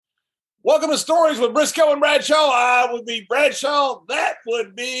Welcome to Stories with Briscoe and Bradshaw. I would be Bradshaw. That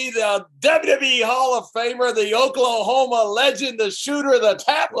would be the WWE Hall of Famer, the Oklahoma legend, the shooter, the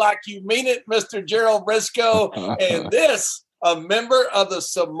tap like you mean it, Mr. Gerald Briscoe. And this, a member of the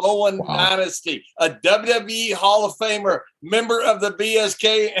Samoan Dynasty, a WWE Hall of Famer, member of the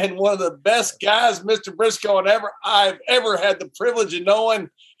BSK, and one of the best guys, Mr. Briscoe, and I've ever had the privilege of knowing.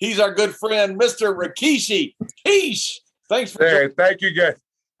 He's our good friend, Mr. Rikishi. Keish, thanks for joining. Thank you, guys.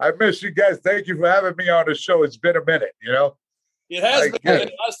 I miss you guys. Thank you for having me on the show. It's been a minute, you know. It has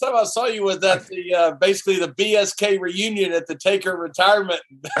been. Last time I saw you was at the basically the BSK reunion at the Taker retirement.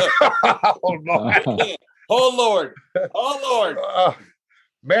 Oh Lord! Oh Lord! Oh Lord!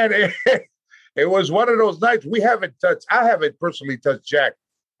 Man, it was one of those nights I haven't personally touched Jack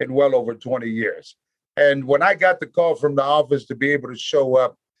in well over 20 years. And when I got the call from the office to be able to show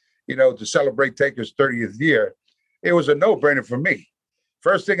up, you know, to celebrate Taker's 30th year, it was a no-brainer for me.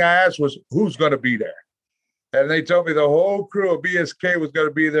 First thing I asked was, who's going to be there? And they told me the whole crew of BSK was going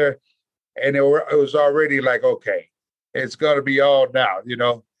to be there. And it was already like, okay, it's going to be all now, you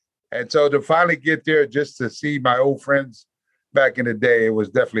know? And so to finally get there just to see my old friends back in the day, it was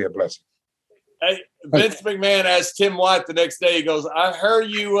definitely a blessing. Hey, Vince McMahon asked Tim White the next day, he goes, I heard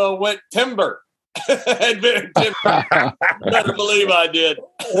you went timber. And timber. Better believe I did.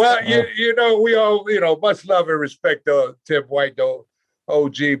 Well, you know, we all, you know, much love and respect Tim White, though.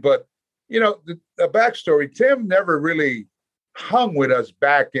 OG, but you know, the backstory, Tim never really hung with us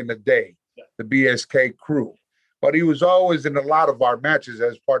back in the day, the BSK crew, but he was always in a lot of our matches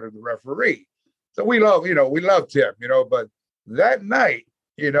as part of the referee. So we love Tim, you know, but that night,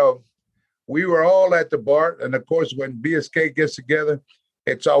 you know, we were all at the bar. And of course, when BSK gets together,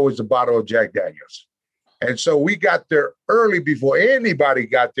 it's always a bottle of Jack Daniels. And so we got there early before anybody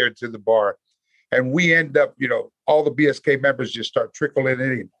got there to the bar. And we end up, you know, all the BSK members just start trickling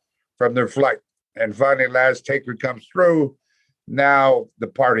in from their flight. And finally, last Taker comes through. Now the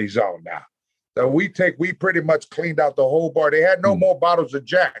party's on now. So we pretty much cleaned out the whole bar. They had no more bottles of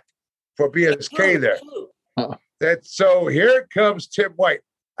Jack for BSK there. So here comes Tim White.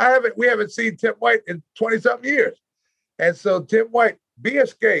 We haven't seen Tim White in 20-something years. And so Tim White,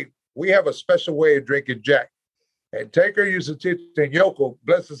 BSK, we have a special way of drinking Jack. And Taker used to teach, and Yoko,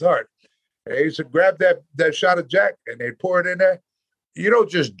 bless his heart, they used to grab that shot of Jack and they pour it in there. You don't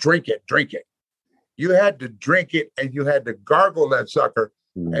just drink it. You had to drink it and you had to gargle that sucker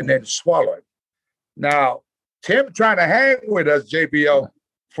and then swallow it. Now, Tim trying to hang with us, JBL,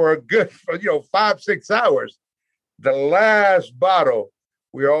 for a good, 5-6 hours. The last bottle,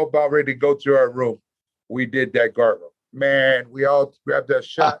 we were all about ready to go to our room. We did that gargle. Man, we all grabbed that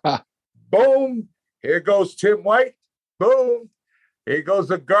shot. Boom. Here goes Tim White. Boom. Here goes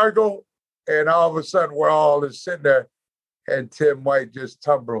the gargle. And all of a sudden, we're all just sitting there, and Tim White just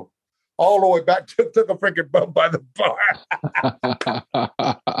tumbled all the way back, took a freaking bump by the bar.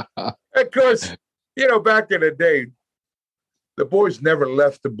 Of course, you know, back in the day, the boys never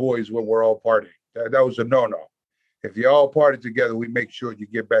left the boys when we're all partying. That was a no-no. If you all party together, we make sure you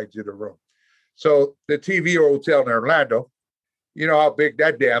get back to the room. So the TV hotel in Orlando, you know how big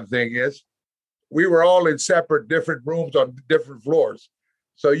that damn thing is. We were all in separate different rooms on different floors.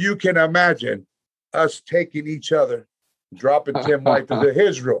 So you can imagine us taking each other, dropping Tim White to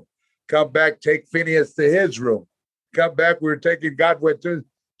his room, come back, take Phineas to his room, come back, we were taking Godwin to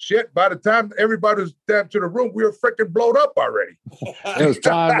shit. By the time everybody was down to the room, we were freaking blowed up already. It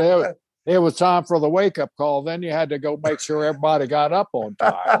was time for the wake-up call. Then you had to go make sure everybody got up on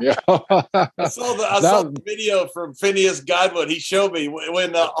time. You know? I saw the video from Phineas Godwin. He showed me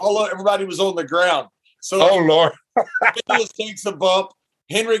when everybody was on the ground. So Lord. Phineas takes a bump.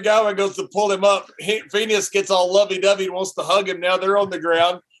 Henry Godwin goes to pull him up. Phineas gets all lovey-dovey and wants to hug him. Now they're on the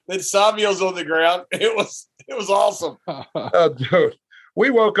ground. Then Savio's on the ground. It was awesome. Oh, dude. We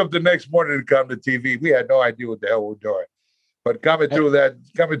woke up the next morning to come to TV. We had no idea what the hell we were doing. But coming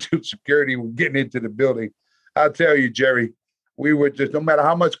through security, getting into the building, I'll tell you, Jerry, we were just, no matter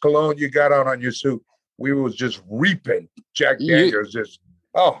how much cologne you got on your suit, we was just reaping Jack Daniels.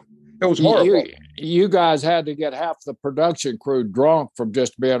 It was horrible. You guys had to get half the production crew drunk from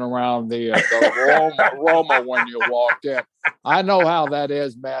just being around the Roma when you walked in. I know how that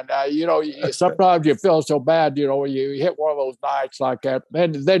is, man. Sometimes you feel so bad, you hit one of those nights like that.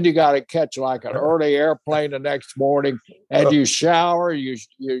 Then you got to catch like an early airplane the next morning, and you shower, you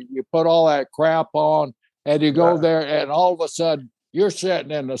put all that crap on, and you go there, and all of a sudden you're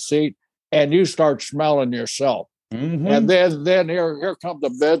sitting in the seat, and you start smelling yourself. Mm-hmm. And then here comes the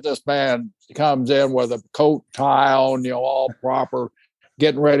businessman, comes in with a coat, tie on, all proper,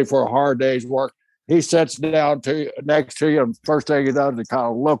 getting ready for a hard day's work. he sits down next to you, and first thing he does is kind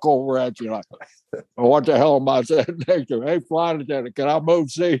of look over at you like, what the hell am I sitting next to? Hey, flight attendant, can I move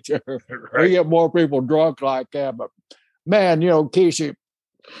seats here? Right. We get more people drunk like that. But man, Keisha,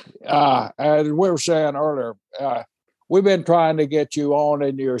 as we were saying earlier, we've been trying to get you on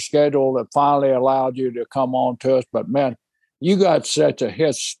in your schedule that finally allowed you to come on to us. But man, you got such a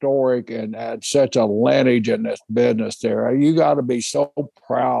historic and such a lineage in this business there. You got to be so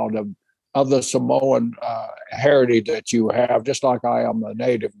proud of the Samoan heritage that you have, just like I am the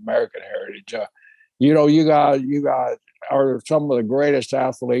Native American heritage. You got are some of the greatest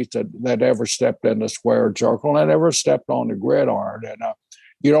athletes that ever stepped in the square circle and ever stepped on the gridiron. And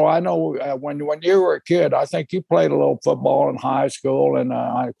I know when you were a kid, I think you played a little football in high school, and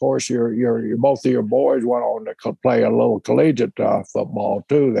of course, your both of your boys went on to play a little collegiate football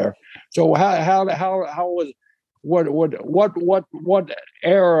too. There, so how was what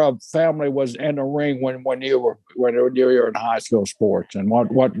era of family was in the ring when you were in high school sports, and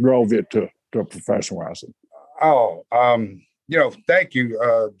what drove you to professional wrestling? Oh, thank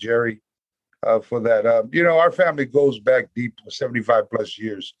you, Jerry. For that. Our family goes back deep, 75 plus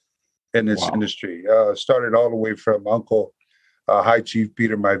years in this industry. Started all the way from Uncle High Chief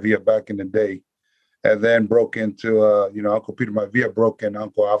Peter Maivia back in the day, and then broke into, Uncle Peter Maivia broke in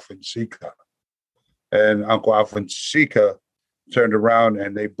Uncle Alfred Sika. And Uncle Alfred Sika turned around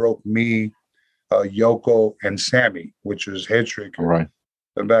and they broke me, Yoko, and Sammy, which was Headshriker, right,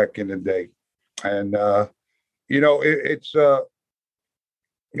 back in the day. And, it's...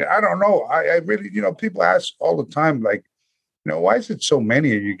 I don't know. I really, people ask all the time, like, why is it so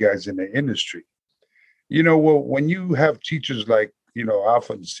many of you guys in the industry? Well, when you have teachers like,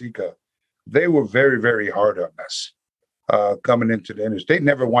 Alpha and Sika, they were very, very hard on us coming into the industry. They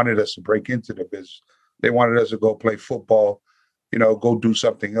never wanted us to break into the business. They wanted us to go play football, go do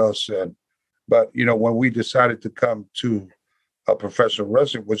something else. But when we decided to come to a professional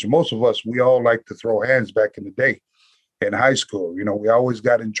wrestling, which most of us, we all like to throw hands back in the day. In high school, we always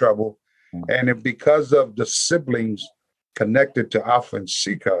got in trouble. And because of the siblings connected to Alpha and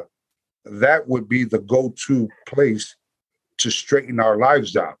Sika, that would be the go-to place to straighten our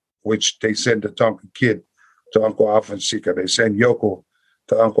lives out, which they send the Tonka Kid to Uncle Alpha and Sika. They send Yoko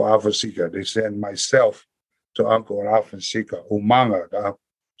to Uncle Alpha and Sika. They send myself to Uncle Alpha and Sika, Umanga.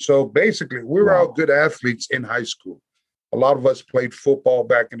 So basically, we were all good athletes in high school. A lot of us played football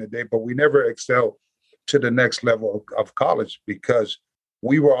back in the day, but we never excelled to the next level of college because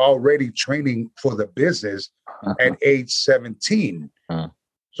we were already training for the business at age 17.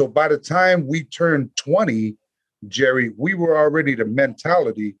 So by the time we turned 20, Jerry, we were already the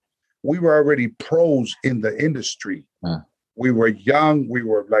mentality. We were already pros in the industry. We were young. We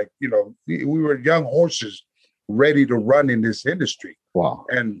were we were young horses ready to run in this industry. Wow.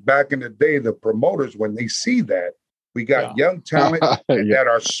 And back in the day, the promoters, when they see that, we got young talent that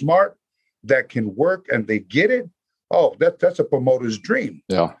are smart, that can work, and they get it. Oh, that's a promoter's dream.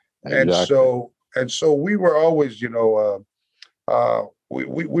 Yeah. Exactly. And so we were always, we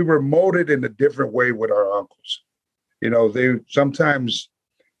were molded in a different way with our uncles. They sometimes,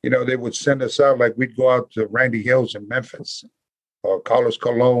 they would send us out, like we'd go out to Randy Hills in Memphis or Carlos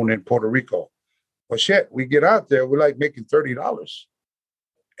Colon in Puerto Rico. Well, shit, we get out there, we're like making $30.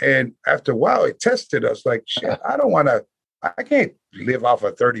 And after a while, it tested us like, shit, I can't live off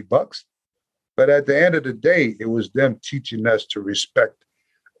of $30. But at the end of the day, it was them teaching us to respect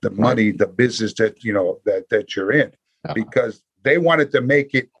the money, the business that, that you're in, because they wanted to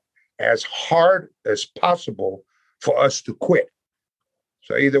make it as hard as possible for us to quit.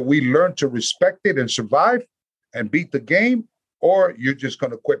 So either we learn to respect it and survive and beat the game, or you're just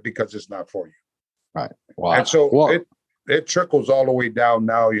going to quit because it's not for you. Right. Wow. And so it trickles all the way down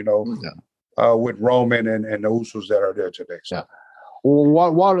now, with Roman and the Usos that are there today. So. Yeah.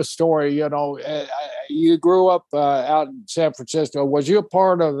 What a story, you grew up out in San Francisco. Was you a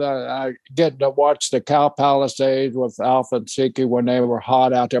part of getting to watch the Cow Palisades with Alpha and Sika when they were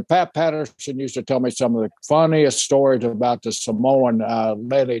hot out there? Pat Patterson used to tell me some of the funniest stories about the Samoan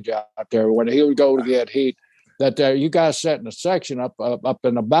lineage out there when he would go to get heat. That you guys sat in a section up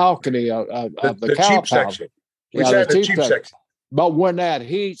in the balcony of the Cow cheap section. We sat in the cheap section. But when that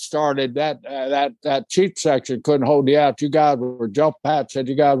heat started, that cheap section couldn't hold you out. You guys were Pat said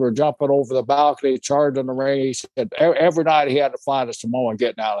you guys were jumping over the balcony, charging the ring. He said every night he had to find a Samoan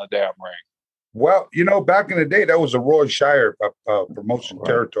getting out of the damn ring. Well, back in the day, that was a Roy Shire promotion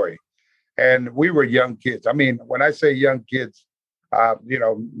territory. And we were young kids. I mean, when I say young kids,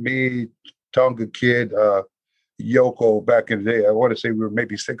 me, Tonga Kid, Yoko, back in the day, I want to say we were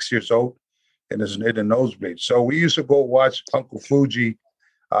maybe 6 years old. In the nosebleed. So we used to go watch Uncle Fuji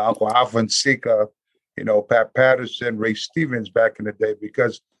Uncle Alpha and Sika, Pat Patterson, Ray Stevens back in the day,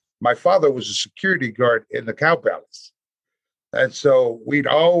 because my father was a security guard in the Cow Palace. And so we'd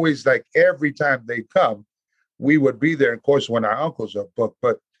always, like, every time they come, we would be there. Of course, when our uncles are booked.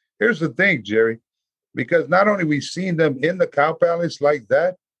 But here's the thing, Jerry, because not only we seen them in the Cow Palace like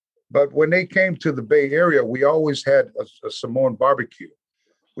that, but when they came to the Bay Area, we always had a Samoan barbecue.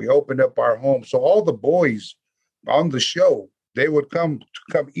 We opened up our home. So all the boys on the show, they would come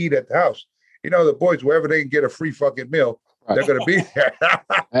eat at the house. The boys, wherever they can get a free fucking meal, they're going to be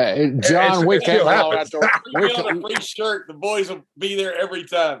there. John, we came along at we got a free shirt. The boys will be there every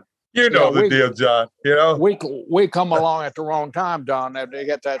time. The deal, John. We come along at the wrong time, Don. They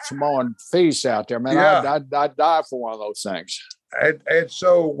get that Samoan feast out there, man. Yeah. I'd die for one of those things. And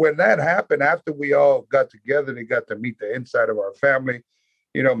so when that happened, after we all got together, they got to meet the inside of our family.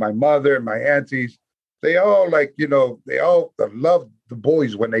 My mother and my aunties, they all they all loved the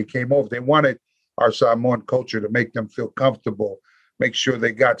boys when they came over. They wanted our Samoan culture to make them feel comfortable, make sure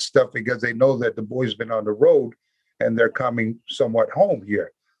they got stuff, because they know that the boys been on the road and they're coming somewhat home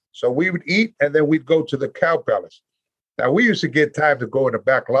here. So we would eat, and then we'd go to the Cow Palace. Now, we used to get time to go in the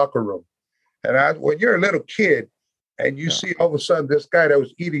back locker room. And when you're a little kid and you see all of a sudden this guy that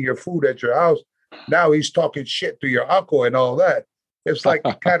was eating your food at your house, now he's talking shit to your uncle and all that. It's like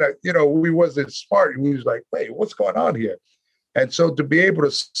kind of, we wasn't smart. We was like, wait, what's going on here? And so to be able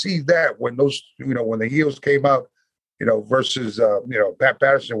to see that when those, when the heels came out, versus, Pat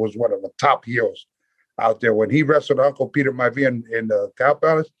Patterson was one of the top heels out there. When he wrestled Uncle Peter Maivia in the Cow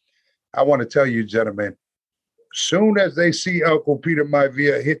Palace, I want to tell you, gentlemen, soon as they see Uncle Peter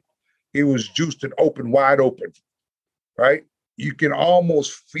Maivia hit, he was juiced and wide open, right? You can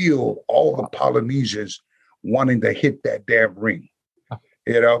almost feel all the Polynesians wanting to hit that damn ring,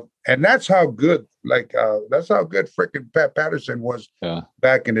 and that's how good, freaking Pat Patterson was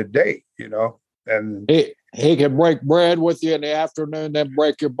back in the day, and he can break bread with you in the afternoon, then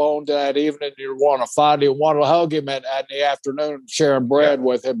break your bones that evening. You want to fight him, want to hug him in the afternoon, sharing bread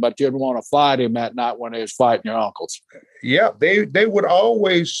with him, but you didn't want to fight him at night when he was fighting your uncles. Yeah, they would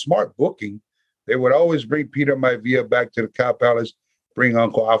always, smart booking, they would always bring Peter Maivia back to the Cow Palace, bring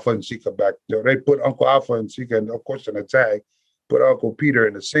Uncle Alpha and Sika back there. They put Uncle Alpha and Sika, of course, in a tag, put Uncle Peter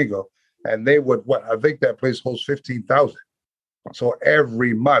in a single, and they would, I think that place holds 15,000. So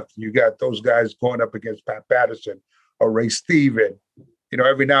every month you got those guys going up against Pat Patterson or Ray Stevens.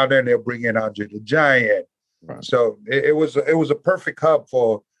 Every now and then they'll bring in Andre the Giant. Right. So it was a perfect hub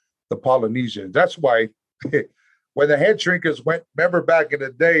for the Polynesians. That's why when the head shrinkers went, remember back in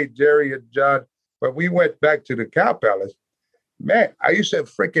the day, Jerry and John, when we went back to the Cow Palace, man, I used to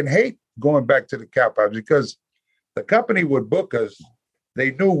freaking hate going back to the Cow Palace because the company would book us.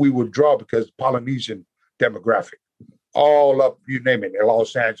 They knew we would draw because Polynesian demographic. All up, you name it, in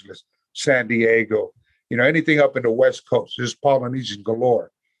Los Angeles, San Diego, anything up in the West Coast, just Polynesian galore.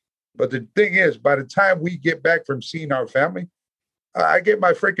 But the thing is, by the time we get back from seeing our family, I get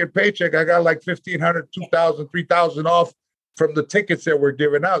my freaking paycheck. I got like $1,500, $2,000, $3,000 off from the tickets that were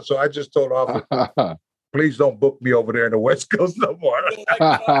given out. So I just told officer, please don't book me over there in the West Coast no more.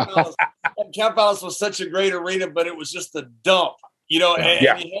 Cow Palace was such a great arena, but it was just a dump,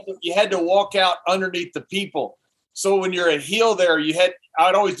 and you had to walk out underneath the people. So when you're a heel there,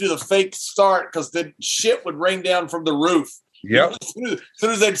 I'd always do the fake start because the shit would rain down from the roof. Yeah. As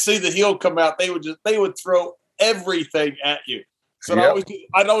soon as they'd see the heel come out, they would throw everything at you. So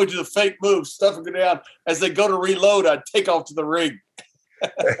I'd always do the fake move, stuff would go down. As they go to reload, I'd take off to the ring.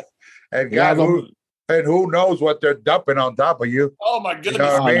 And who knows what they're dumping on top of you? Oh my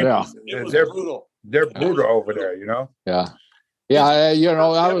goodness! It was brutal. They're brutal over there, Yeah. Yeah,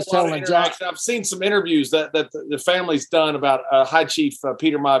 I was telling John. I've seen some interviews that the family's done about High Chief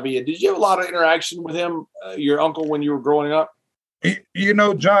Peter Maivia. Did you have a lot of interaction with him, your uncle, when you were growing up?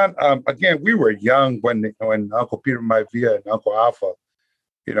 John, again, we were young when Uncle Peter Maivia and Uncle Alpha,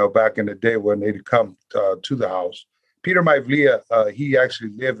 back in the day when they'd come to the house. Peter Maivia, he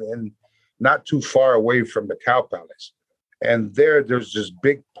actually lived in not too far away from the Cow Palace. And there's this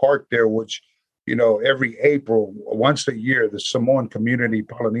big park there, which every April, once a year, the Samoan community,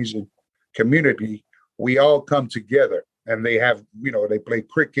 Polynesian community, we all come together and they have, they play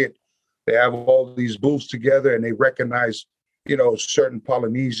cricket. They have all these booths together and they recognize, certain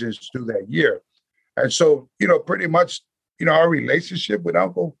Polynesians through that year. And so, pretty much, our relationship with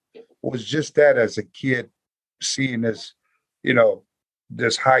Uncle was just that as a kid, seeing this,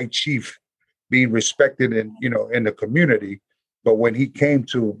 this high chief being respected in the community. But when he came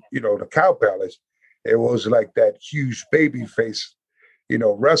to, the Cow Palace, it was like that huge baby face,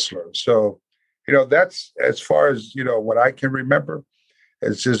 wrestler. So, that's as far as, what I can remember.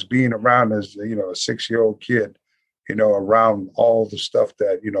 It's just being around as, a 6-year-old kid, around all the stuff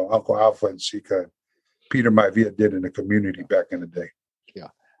that, Uncle Alpha and Sika, Peter Maivia did in the community back in the day. Yeah.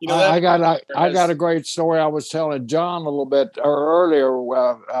 I got a great story. I was telling John a little bit earlier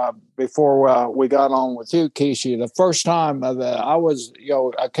before we got on with you, Kishi. The first time that I was,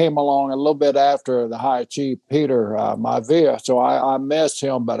 I came along a little bit after the High Chief Peter Maivia, so I missed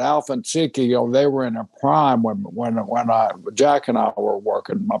him. But Alpha and Siki, they were in their prime when Jack and I were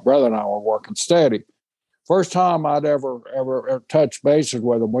working. My brother and I were working steady. First time I'd ever touched bases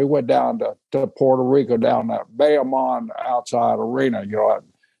with them, we went down to Puerto Rico, down at Bayamon outside arena,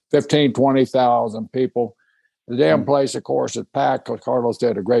 15, 20,000 people. The damn place, of course, is packed because Carlos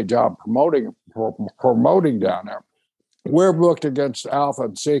did a great job promoting down there. We're booked against Alpha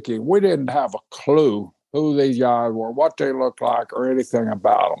and Siki. We didn't have a clue who these guys were, what they looked like, or anything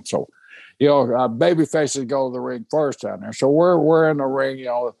about them. So, baby faces go to the ring first down there. So we're in the ring,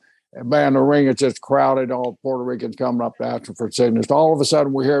 and man, the ring is just crowded. All Puerto Ricans coming up to ask for signatures. All of a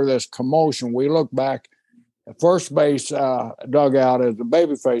sudden, we hear this commotion. We look back. The first base dugout is the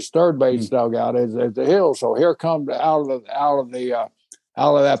babyface. Third base dugout is the hill. So here comes out of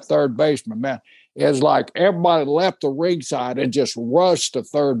that third baseman. Man, it's like everybody left the ringside and just rushed the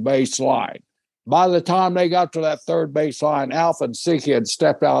third base line. By the time they got to that third base line, Alpha and Siki had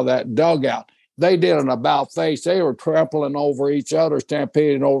stepped out of that dugout. They did an about face. They were trampling over each other,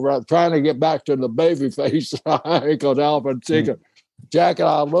 stampeding over, trying to get back to the babyface side because Alpha and Siki. Jack and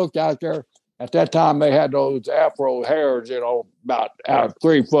I looked out there. At that time, they had those afro hairs, about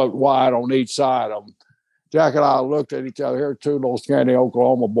 3 foot wide on each side of them. Jack and I looked at each other. Here, two little skinny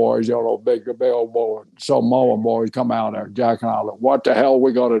Oklahoma boys, big old boy, Samoan boys come out there. Jack and I looked, what the hell are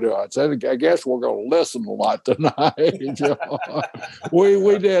we going to do? I said, I guess we're going to listen a lot tonight.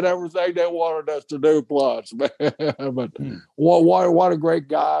 We did everything they wanted us to do plus. But what a great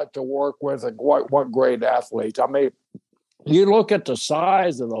guy to work with, and what great athletes. I mean, you look at the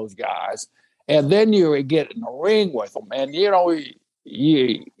size of those guys, and then you get in the ring with them, and you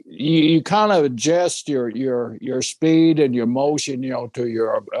kind of adjust your speed and your motion, to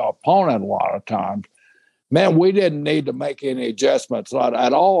your opponent a lot of times. Man, we didn't need to make any adjustments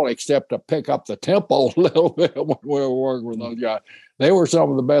at all, except to pick up the tempo a little bit when we were working with those guys. They were some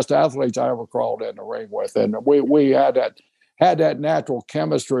of the best athletes I ever crawled in the ring with, and we had that natural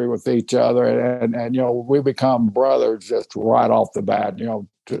chemistry with each other, and we become brothers just right off the bat.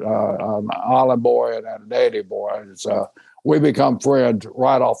 An Island boy and a native boy. We become friends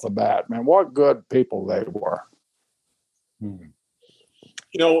right off the bat. Man, what good people they were.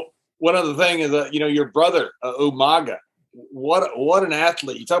 One other thing is that your brother Umaga. What an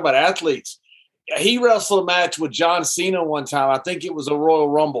athlete! You talk about athletes. He wrestled a match with John Cena one time. I think it was a Royal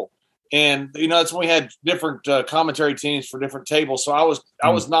Rumble. And that's when we had different commentary teams for different tables. So I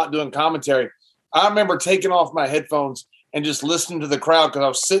was not doing commentary. I remember taking off my headphones and just listening to the crowd because I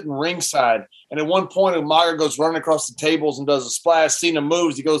was sitting ringside. And at one point, Umaga goes running across the tables and does a splash. Cena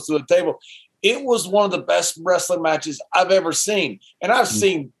moves. He goes through the table. It was one of the best wrestling matches I've ever seen, and I've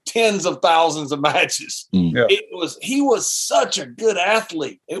seen tens of thousands of matches. Yeah. He was such a good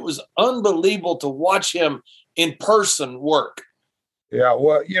athlete. It was unbelievable to watch him in person work. Yeah,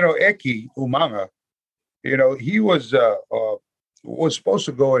 well, Eki Umaga, he was supposed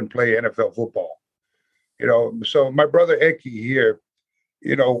to go and play NFL football. So my brother Eki here,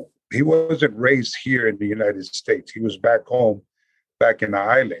 he wasn't raised here in the United States. He was back home, back in the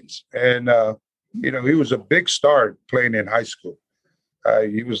islands. And, he was a big star playing in high school.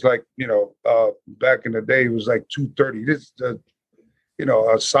 He was like, back in the day, he was like 230. This is,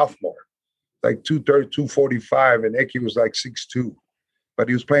 a sophomore, like 230, 245. And Eki was like 6'2". But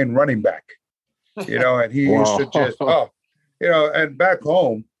he was playing running back, and he used to just, and back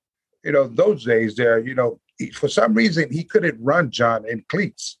home, those days there, for some reason, he couldn't run, John, in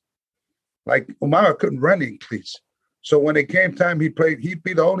cleats. Like Umaga couldn't run in cleats. So when it came time he'd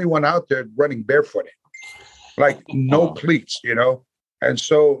be the only one out there running barefooted, like no cleats, And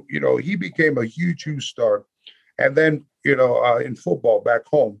so, he became a huge, huge star. And then, in football back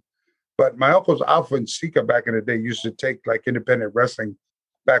home. But my uncles Alpha and Sika back in the day used to take like independent wrestling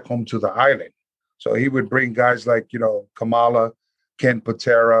back home to the island. So he would bring guys like, Kamala, Ken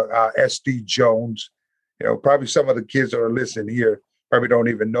Patera, S.D. Jones. Probably some of the kids that are listening here probably don't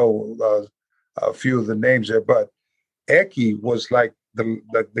even know a few of the names there. But Eki was like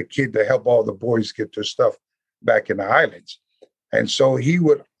the kid to help all the boys get their stuff back in the islands. And so he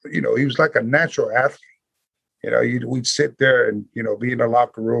would, he was like a natural athlete. We'd sit there and, be in the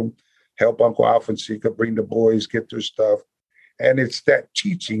locker room, help Uncle Alpha and Sika bring the boys, get their stuff. And it's that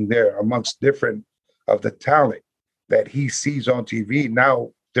teaching there amongst different of the talent that he sees on TV. Now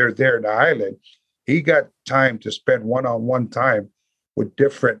they're there in the island. He got time to spend one-on-one time with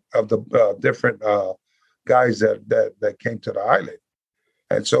different guys that came to the island.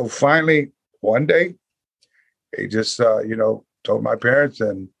 And so finally, one day, he just told my parents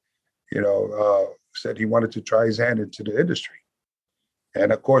and said he wanted to try his hand into the industry.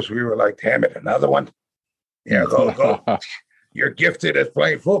 And of course, we were like, "Damn it, another one! Yeah, go! You're gifted at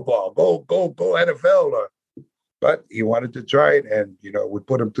playing football. Go NFL." But he wanted to try it, and we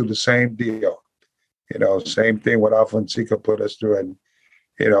put him through the same deal. Same thing what Alfonseca put us through, and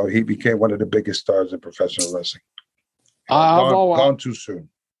he became one of the biggest stars in professional wrestling. Gone too soon.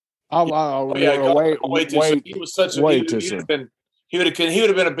 Way too soon. He was such a he would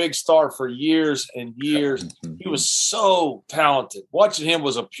have been a big star for years and years. Mm-hmm. He was so talented. Watching him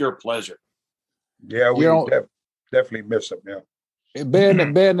was a pure pleasure. Yeah, we definitely miss him. Yeah. Being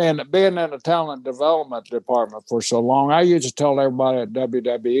in the talent development department for so long, I used to tell everybody at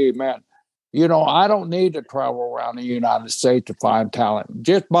WWE, man, I don't need to travel around the United States to find talent.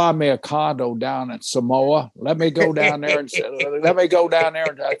 Just buy me a condo down in Samoa. Let me go down there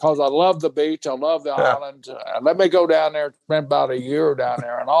because I love the beach. I love the islands. Let me go down there and spend about a year down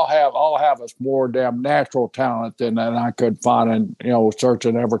there, and I'll have us more damn natural talent than I could find in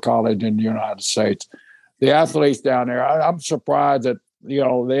searching every college in the United States. The athletes down there, I'm surprised that the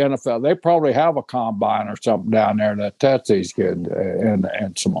NFL, they probably have a combine or something down there that tests these kids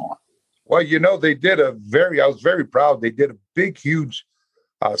in Samoa. Well, they did I was very proud. They did a big, huge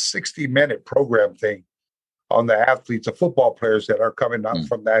 60-minute program thing on the athletes, the football players that are coming out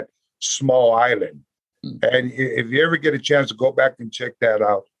from that small island. And if you ever get a chance to go back and check that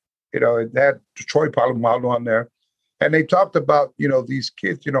out, it had Troy Polamalu on there. And they talked about, these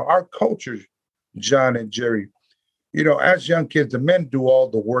kids, our culture, John and Jerry, as young kids, the men do all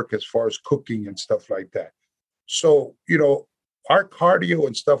the work as far as cooking and stuff like that. So, our cardio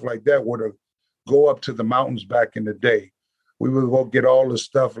and stuff like that would have go up to the mountains back in the day. We would go get all the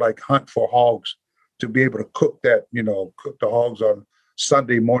stuff like hunt for hogs to be able to cook that, cook the hogs on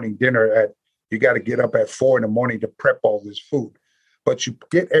Sunday morning dinner you got to get up at 4 a.m. to prep all this food. But you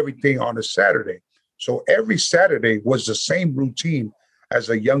get everything on a Saturday. So every Saturday was the same routine as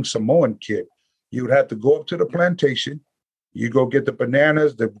a young Samoan kid. You would have to go up to the plantation. You go get the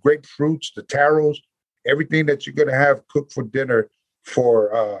bananas, the grapefruits, the taros, everything that you're going to have cooked for dinner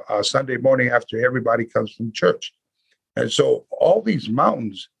for Sunday morning after everybody comes from church. And so all these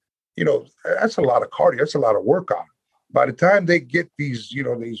mountains, that's a lot of cardio. That's a lot of work on. By the time they get these,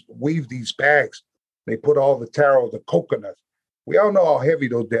 they weave these bags, they put all the taro, the coconuts. We all know how heavy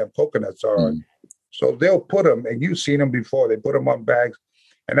those damn coconuts are. So they'll put them, and you've seen them before, they put them on bags,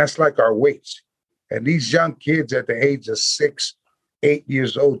 and that's like our weights. And these young kids at the age of 6, 8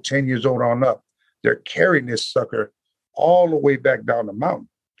 years old, 10 years old on up, they're carrying this sucker all the way back down the mountain.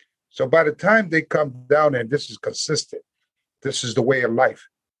 So by the time they come down, and this is consistent, this is the way of life.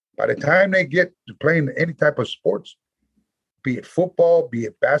 By the time they get to playing any type of sports, be it football, be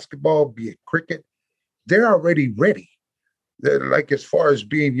it basketball, be it cricket, they're already ready. They're like, as far as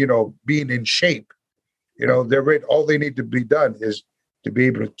being in shape, they're ready. All they need to be done is to be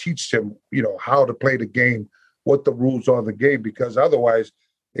able to teach them, how to play the game, what the rules are of the game, because otherwise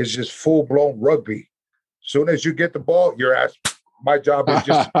it's just full-blown rugby. Soon as you get the ball, you're asked, my job is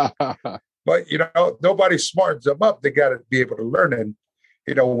just, but, nobody smartens them up. They got to be able to learn. And,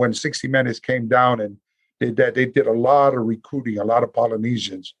 when 60 Minutes came down and did that, they did a lot of recruiting, a lot of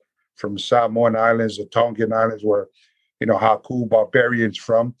Polynesians from Samoan Islands, the Tongan Islands, where, Haku Barbarian's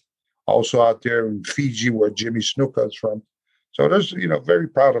from. Also out there in Fiji, where Jimmy Snuka is from. So there's, very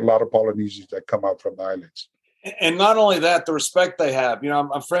proud of a lot of Polynesians that come out from the islands. And not only that, the respect they have.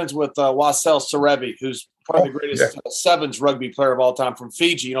 I'm friends with Wasel Serebi, who's probably the greatest sevens rugby player of all time from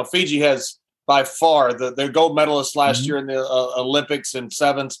Fiji. Fiji has by far their gold medalist last year in the Olympics in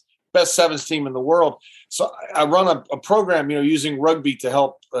sevens, best sevens team in the world. So I run a program, using rugby to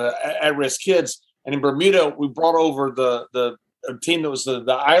help at-risk kids. And in Bermuda, we brought over the team that was the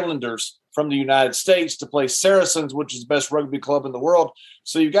Islanders from the United States to play Saracens, which is the best rugby club in the world.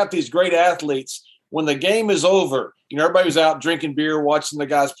 So you've got these great athletes. When the game is over, everybody was out drinking beer, watching the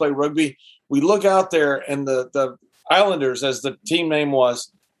guys play rugby. We look out there, and the Islanders, as the team name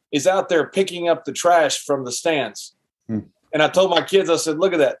was, is out there picking up the trash from the stands. And I told my kids, I said,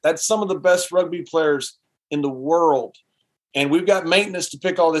 look at that. That's some of the best rugby players in the world. And we've got maintenance to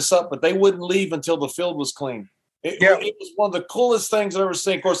pick all this up, but they wouldn't leave until the field was clean. It was one of the coolest things I've ever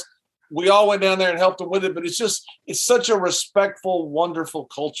seen. Of course, we all went down there and helped them with it, but it's such a respectful, wonderful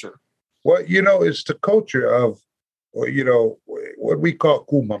culture. Well, it's the culture of, what we call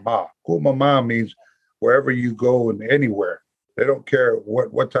kumama. Kumama means wherever you go and anywhere. They don't care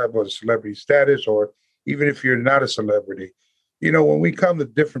what type of celebrity status, or even if you're not a celebrity. You know, when we come to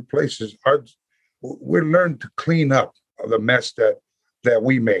different places, we're learned to clean up the mess that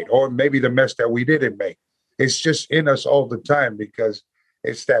we made, or maybe the mess that we didn't make. It's just in us all the time because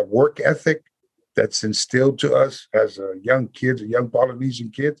it's that work ethic that's instilled to us as young kids, young Polynesian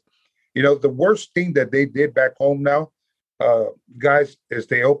kids. You know, the worst thing that they did back home now, guys, is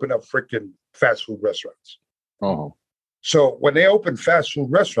they open up freaking fast food restaurants. Oh. So when they open fast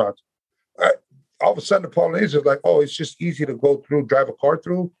food restaurants, all of a sudden the Polynesians are like, oh, it's just easy to go through, drive a car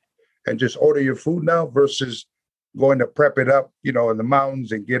through, and just order your food now versus going to prep it up, you know, in the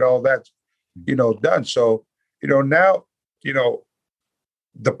mountains and get all that, you know, done. So, you know, now, you know,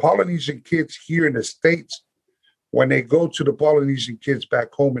 the Polynesian kids here in the States, when they go to the Polynesian kids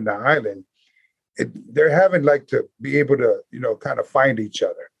back home in the island, they're having like to be able to, you know, kind of find each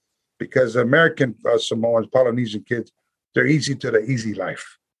other, because American Samoans, Polynesian kids, they're easy to the easy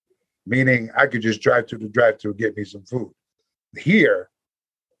life, meaning I could just drive to the drive-thru, get me some food. Here,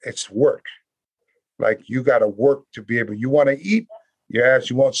 it's work. Like you got to work to be able. You want to eat? Yes.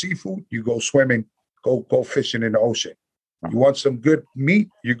 You want seafood? You go swimming, go fishing in the ocean. You want some good meat?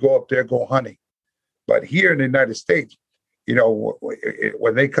 You go up there, go hunting. But here in the United States, you know,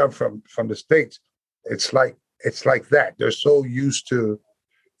 when they come from the States, it's like that. They're so used to,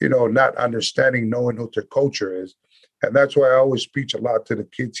 you know, not understanding, knowing what their culture is. And that's why I always preach a lot to the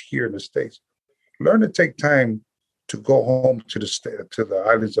kids here in the States. Learn to take time to go home to the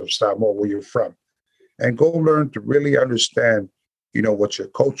islands of Samoa where you're from, and go learn to really understand, you know, what your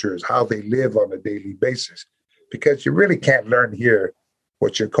culture is, how they live on a daily basis. Because you really can't learn here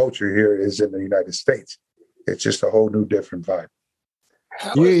what your culture here is in the United States. It's just a whole new different vibe.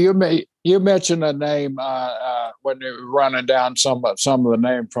 You mentioned a name when you were running down some of the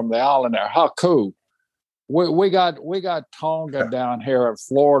name from the island there, Haku. We got Tonga down here in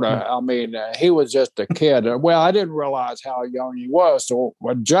Florida. I mean, he was just a kid. Well, I didn't realize how young he was. So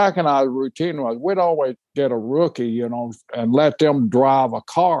what Jack and I's routine was, we'd always get a rookie, you know, and let them drive a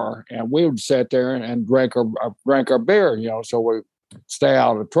car, and we would sit there and drink our beer, you know, so we stay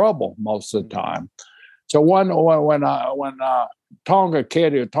out of trouble most of the time. So when Tonga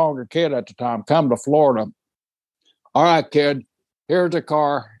kid at the time come to Florida, all right, kid, here's the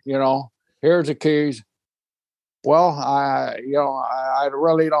car, you know, here's the keys. Well, I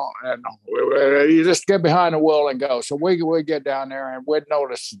really don't. You just get behind the wheel and go. So we get down there, and we'd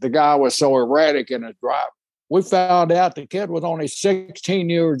notice the guy was so erratic in his drive. We found out the kid was only 16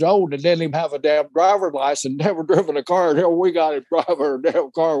 years old and didn't even have a damn driver's license, never driven a car until we got him driving a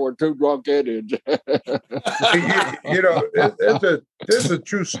damn car with two drunk idiots. you know, there's a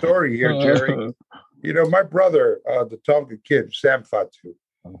true story here, Jerry. You know, my brother, the Tonga kid, Sam Fatu,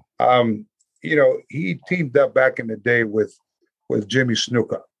 you know, he teamed up back in the day with Jimmy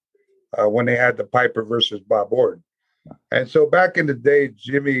Snuka when they had the Piper versus Bob Orton. And so back in the day,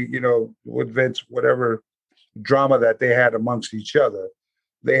 Jimmy, you know, with Vince, whatever drama that they had amongst each other,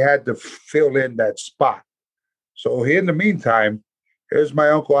 they had to fill in that spot. So in the meantime, here's my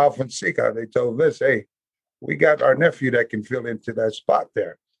uncle Alfonseca. They told Vince, hey, we got our nephew that can fill into that spot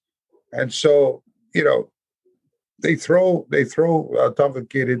there. And so, you know, they throw Tonga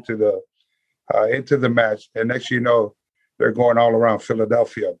Kid into the match, and next you know, they're going all around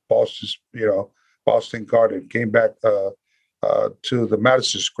Philadelphia, Boston Garden, came back to the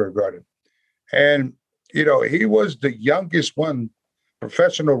Madison Square Garden, and you know, he was the youngest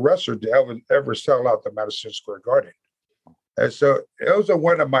professional wrestler to ever sell out the Madison Square Garden, and so it was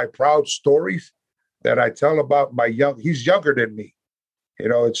one of my proud stories that I tell about he's younger than me, you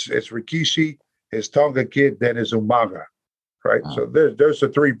know, it's Rikishi, his Tonga Kid, then his Umaga. Right. Wow. So there's the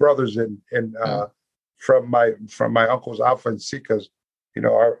three brothers from my uncle's Alfonseca's, you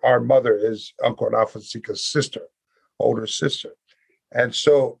know, our mother is Uncle Alfonseca's older sister. And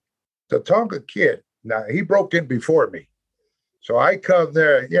so the Tonga Kid, now he broke in before me. So I come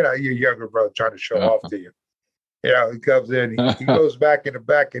there, you know, your younger brother trying to show off to you. You know, he comes in, he goes back in the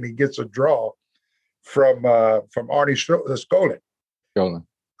back and he gets a draw from Arnie Skolin.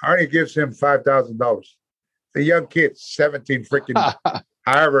 Arnie gives him $5,000. The young kid, 17 freaking,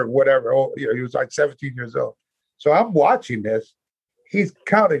 however, whatever. You know, he was like 17 years old. So I'm watching this. Arnie's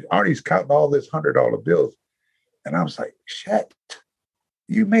counting all this $100 bills. And I was like, shit,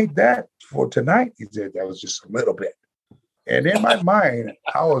 you made that for tonight? He said, that was just a little bit. And in my mind,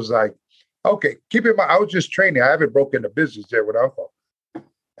 I was like, okay, keep in mind, I was just training. I haven't broken the business there with Uncle.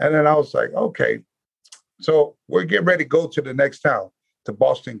 And then I was like, okay. So we're getting ready to go to the next town, to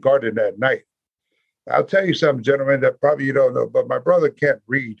Boston Garden that night. I'll tell you something, gentlemen, that probably you don't know, but my brother can't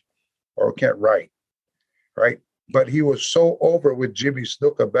read or can't write. right? But he was so over with Jimmy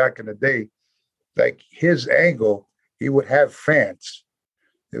Snuka back in the day, like his angle, he would have fans.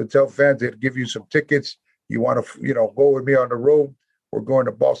 He would tell fans they'd give you some tickets. You want to, go with me on the road? We're going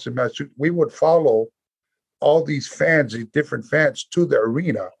to Boston, Massachusetts. We would follow all these fans, these different fans, to the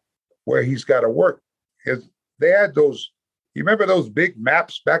arena where he's got to work. Because they had those, you remember those big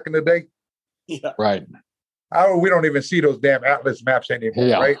maps back in the day? Yeah. Right. We don't even see those damn Atlas maps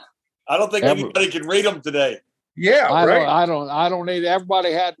anymore, right? I don't think anybody can read them today. Yeah, I don't need.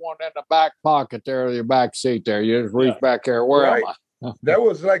 Everybody had one in the back pocket there, your back seat there. You just reach back there. Where am I? That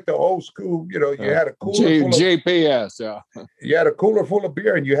was like the old school. You had a cooler full of GPS. Yeah. You had a cooler full of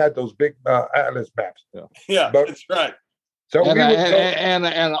beer, and you had those big Atlas maps. Yeah, that's right. So and, we would and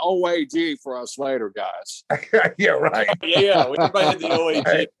an OAG for us later guys. Yeah, right. Yeah, everybody had the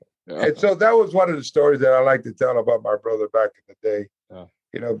OAG. And so that was one of the stories that I like to tell about my brother back in the day.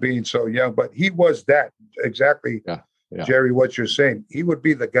 Being so young, but he was that exactly, Jerry, what you're saying. He would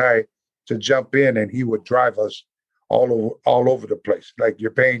be the guy to jump in, and he would drive us all over the place. Like,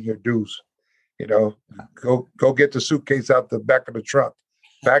 you're paying your dues, go get the suitcase out the back of the trunk,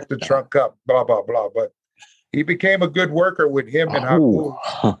 back the trunk up, blah, blah, blah. But he became a good worker with him and Haku,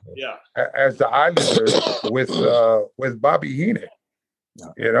 as the Islanders with Bobby Heenan.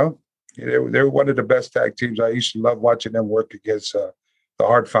 They were one of the best tag teams. I used to love watching them work against the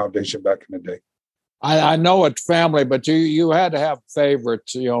Hart Foundation back in the day. I know it's family, but you had to have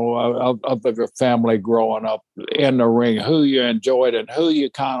favorites, of your family growing up in the ring, who you enjoyed and who you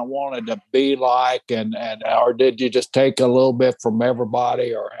kind of wanted to be like, and or did you just take a little bit from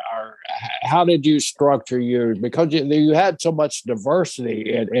everybody, or how did you structure yours? Because you had so much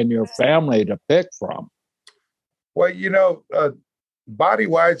diversity in your family to pick from. Well,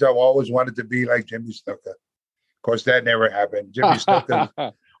 body-wise, I've always wanted to be like Jimmy Snuka. Of course, that never happened. Jimmy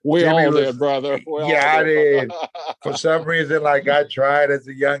Snuka. We all did, brother. I did. For some reason, I tried as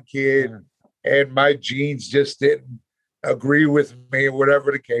a young kid, and my genes just didn't agree with me,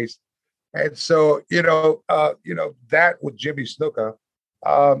 whatever the case. And so, that with Jimmy Snuka,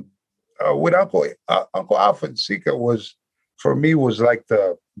 with Uncle Alfonseca was like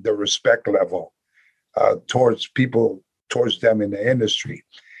the respect level towards people, towards them in the industry.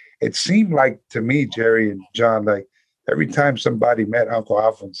 It seemed like to me, Jerry and John, like every time somebody met Uncle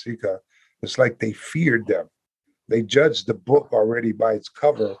Alfonseca, it's like they feared them. They judged the book already by its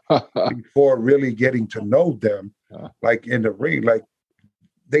cover before really getting to know them, like in the ring. Like,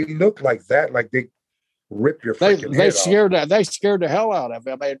 they look like that, like they rip your freaking head off. They scared the hell out of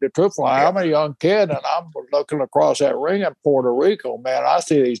him. I mean, truthfully, I'm a young kid, and I'm looking across that ring in Puerto Rico, man. I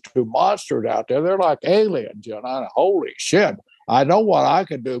see these two monsters out there. They're like aliens, holy shit. I know what I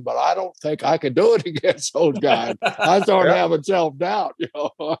can do, but I don't think I can do it against those guys. I started having self-doubt,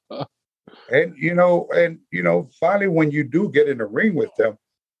 And finally, when you do get in the ring with them,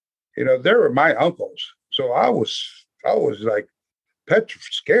 they were my uncles. So I was like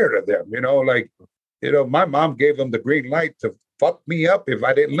scared of them, my mom gave them the green light to fuck me up if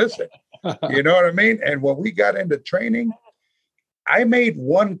I didn't listen. You know what I mean? And when we got into training, I made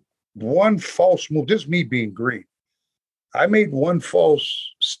one false move, just me being green. I made one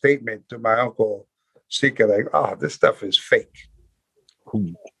false statement to my Uncle Sika, like, this stuff is fake.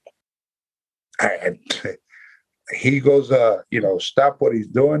 And he goes, stop what he's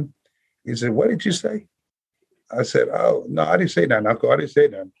doing. He said, what did you say? I said, oh, no, I didn't say nothing, Uncle. I didn't say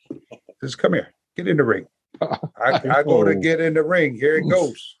nothing. He says, come here, get in the ring. I go to get in the ring. Here it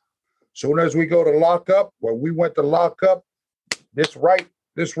goes. Soon as we go to lock up, when we went to lock up, this right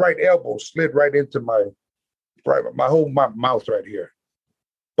elbow slid right into my whole mouth right here,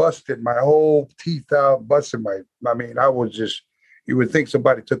 busted my whole teeth out, busted I was just, you would think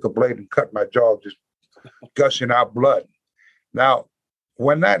somebody took a blade and cut my jaw, just gushing out blood. Now,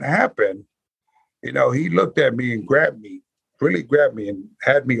 when that happened, he looked at me and really grabbed me and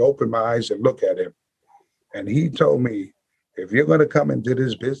had me open my eyes and look at him. And he told me, if you're going to come into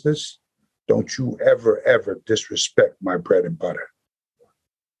this business, don't you ever disrespect my bread and butter.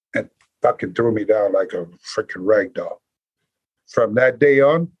 And fucking threw me down like a freaking rag doll. From that day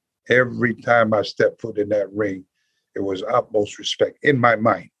on, every time I stepped foot in that ring, it was utmost respect in my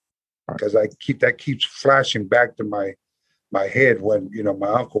mind, because that keeps flashing back to my head when my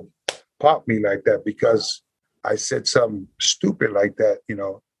uncle popped me like that because I said something stupid like that,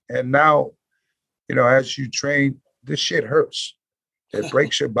 And now, as you train, this shit hurts. It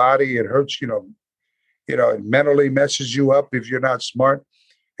breaks your body. It hurts. It mentally messes you up if you're not smart.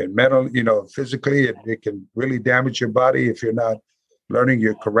 And physically, it can really damage your body if you're not learning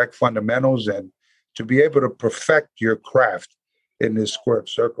your correct fundamentals. And to be able to perfect your craft in this squared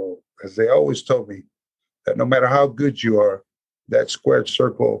circle, as they always told me, that no matter how good you are, that squared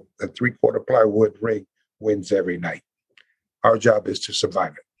circle, a 3/4 plywood ring wins every night. Our job is to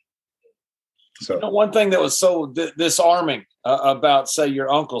survive it. So one thing that was so disarming about, say,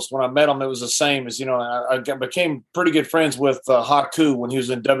 your uncles, when I met them, it was the same as, I became pretty good friends with Haku when he was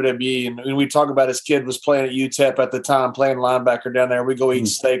in WWE. And we talk about his kid was playing at UTEP at the time, playing linebacker down there. We go eat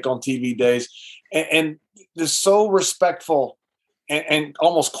steak on TV days. And they're so respectful and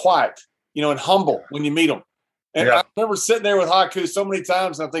almost quiet, and humble when you meet them. And I remember sitting there with Haku so many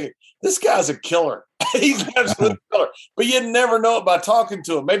times, and I'm thinking, this guy's a killer. He's an absolute killer. But you never know it by talking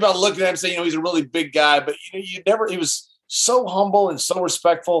to him. Maybe I'll look at him and say, he's a really big guy. But, he was so humble and so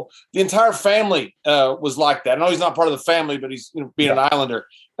respectful. The entire family was like that. I know he's not part of the family, but he's being an Islander.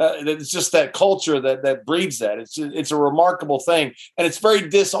 It's just that culture that breeds that. It's a remarkable thing. And it's very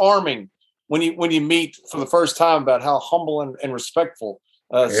disarming when you meet for the first time about how humble and respectful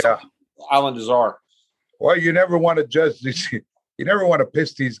Islanders are. Well, you never want to judge these. You never want to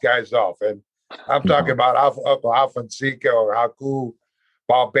piss these guys off. And I'm talking about Uncle Alfonseca or Haku,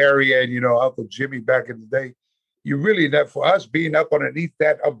 Barbarian, Uncle Jimmy back in the day. You really, for us being up underneath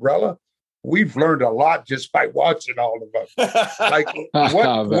that umbrella, we've learned a lot just by watching all of us. Like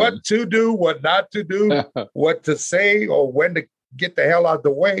what to do, what not to do, what to say, or when to get the hell out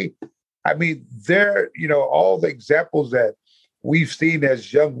the way. I mean, all the examples that we've seen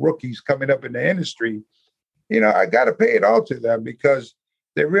as young rookies coming up in the industry, I got to pay it all to them because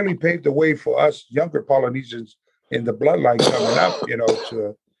they really paved the way for us younger Polynesians in the bloodline coming up,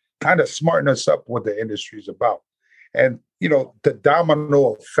 to kind of smarten us up what the industry is about. And, the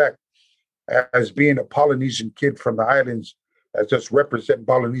domino effect as being a Polynesian kid from the islands, as just representing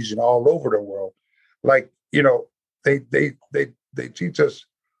Polynesian all over the world. Like, they teach us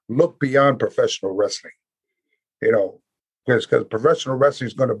look beyond professional wrestling, because professional wrestling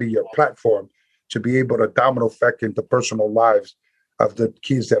is going to be your platform to be able to domino effect into personal lives of the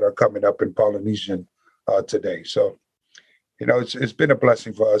kids that are coming up in Polynesian today. So, it's been a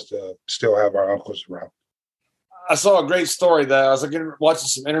blessing for us to still have our uncles around. I saw a great story that I was watching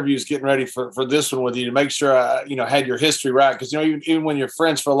some interviews, getting ready for this one with you to make sure I, had your history right. Because, even when you're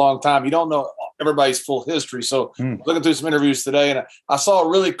friends for a long time, you don't know everybody's full history. So looking through some interviews today, and I saw a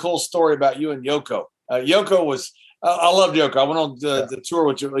really cool story about you and Yoko. Yoko was, I loved Yoko. I went on the tour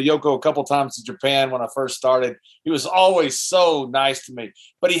with Yoko a couple times to Japan when I first started. He was always so nice to me,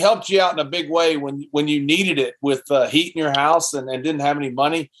 but he helped you out in a big way when you needed it with heat in your house and didn't have any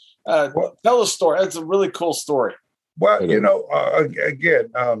money. Tell a story. That's a really cool story. Well, again,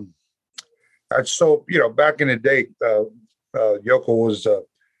 so back in the day, Yoko was,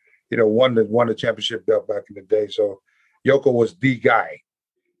 won the championship belt back in the day. So Yoko was the guy,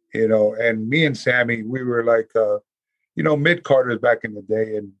 and me and Sammy, we were like, mid-carders back in the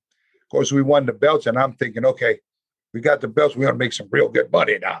day. And of course, we won the belts. And I'm thinking, okay, we got the belts. We're going to make some real good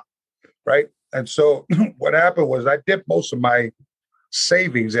money now. Right. And so what happened was I dipped most of my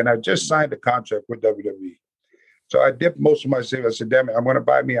savings, and I just signed a contract with WWE. So I dipped most of my savings. I said, damn it, I'm going to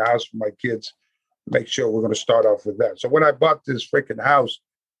buy me a house for my kids. Make sure we're going to start off with that. So when I bought this freaking house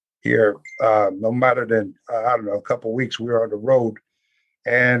here, no matter than, a couple of weeks, we were on the road.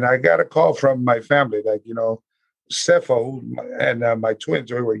 And I got a call from my family, like, Cepho and my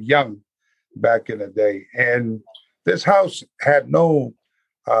twins, we were young back in the day. And this house had no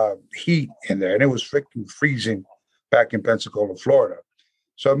heat in there. And it was freaking freezing back in Pensacola, Florida.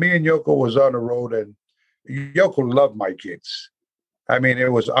 So me and Yoko was on the road, and Yoko loved my kids. I mean,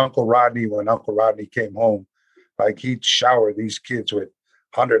 it was Uncle Rodney. When Uncle Rodney came home, like he'd shower these kids with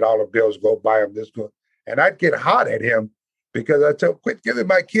 $100 bills, go buy them this good. And I'd get hot at him because I tell, quit giving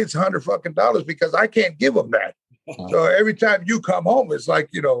my kids $100 because I can't give them that. So every time you come home, it's like,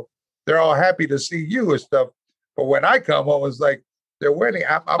 they're all happy to see you and stuff. But when I come home, it's like they're winning.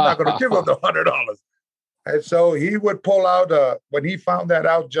 I'm not going to give them the $100. And so he would pull out, when he found that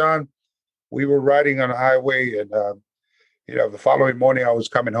out, John, we were riding on the highway, and, the following morning I was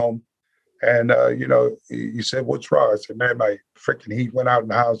coming home, and, he said, what's wrong? I said, man, my freaking heat went out in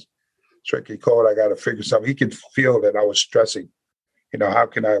the house. It's freaking cold. I got to figure something. He could feel that I was stressing. Where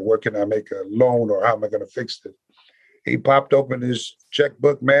can I make a loan, or how am I going to fix it? He popped open his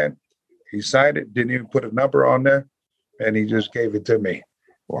checkbook, man. He signed it, didn't even put a number on there, and he just gave it to me.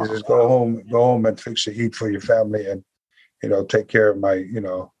 Wow. He says, go home and fix the heat for your family, and, take care of my,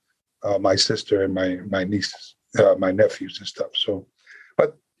 my sister and my nieces, my nephews and stuff. So,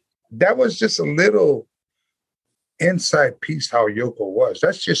 but that was just a little inside piece how Yoko was.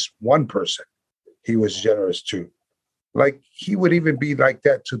 That's just one person he was generous to. Like, he would even be like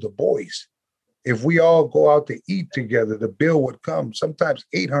that to the boys. If we all go out to eat together, the bill would come sometimes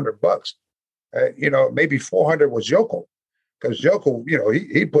 $800. maybe 400 was Yoko, because Yoko,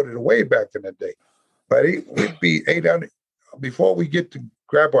 he put it away back in the day. But we'd be 800 before we get to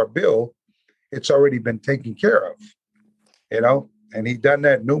grab our bill. It's already been taken care of, and he done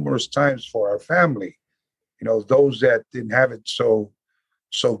that numerous times for our family. Those that didn't have it so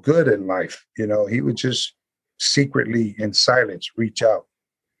good in life, he would just secretly in silence reach out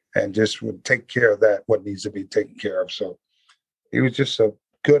and just would take care of that, what needs to be taken care of. So he was just a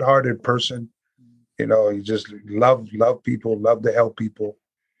good-hearted person. He just loved people, loved to help people.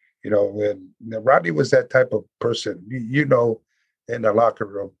 And Rodney was that type of person, in the locker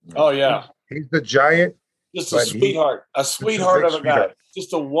room. Oh, yeah. He's the giant. Just a sweetheart of a guy.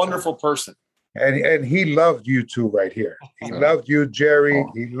 Just a wonderful person. And he loved you two right here. He loved you, Jerry.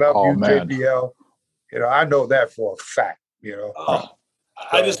 He loved you, man. JBL. I know that for a fact,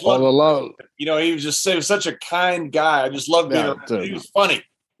 I just love him. He was such a kind guy. I just loved being around. He was funny.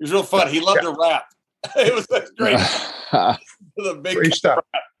 He was real funny. He loved to rap. It was great. The big stuff.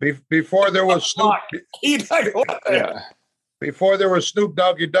 Before there was Snoop. Before there was Snoop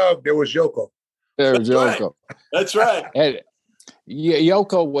Doggy Dogg, there was Yoko. There was Yoko. That's right. And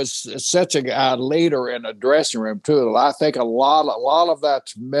Yoko was such a leader in the dressing room too. I think a lot of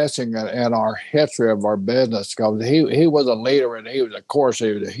that's missing in our history of our business, because he was a leader, and he was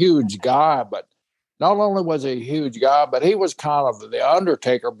a huge guy. But not only was he a huge guy, but he was kind of the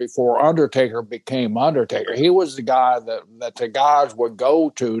Undertaker before Undertaker became Undertaker. He was the guy that the guys would go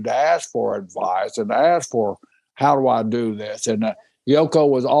to ask for advice and ask for, how do I do this? And Yoko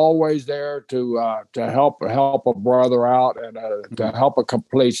was always there to help a brother out and to help a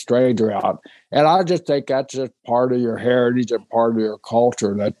complete stranger out. And I just think that's just part of your heritage and part of your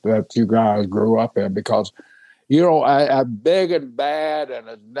culture that you guys grew up in, because, as big and bad and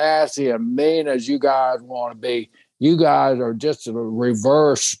as nasty and mean as you guys want to be, you guys are just a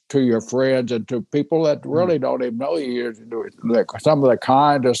reverse to your friends and to people that really don't even know you. Some of the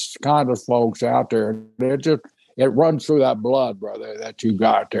kindest folks out there. It runs through that blood, brother, that you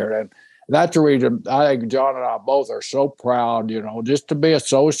got there. And that's the reason I think John and I both are so proud, just to be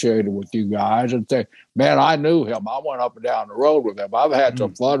associated with you guys and say, man, I knew him. I went up and down the road with him. I've had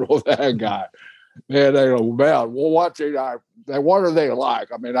some fun with that guy. And they go, man, well, what are they like?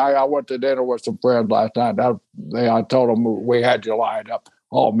 I mean, I went to dinner with some friends last night. I told them we had you lined up.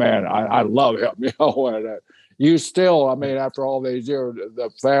 Oh, man, I love him. And, you still, after all these years,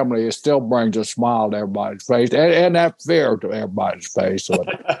 the family still brings a smile to everybody's face and that fear to everybody's face. So.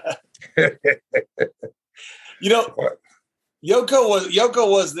 Yoko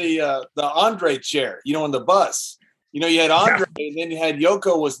was the Andre chair, in the bus. You had Andre, and then you had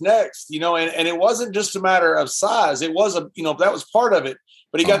Yoko was next, and it wasn't just a matter of size. It was that was part of it,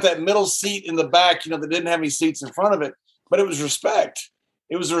 but he got that middle seat in the back, that didn't have any seats in front of it, but it was respect.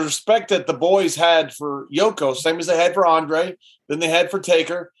 It was a respect that the boys had for Yoko, same as they had for Andre, then they had for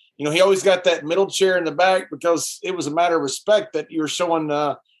Taker. He always got that middle chair in the back because it was a matter of respect that you were showing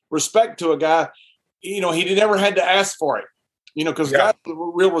respect to a guy. He never had to ask for it, because guys with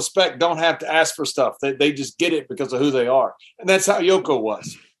real respect don't have to ask for stuff. They just get it because of who they are. And that's how Yoko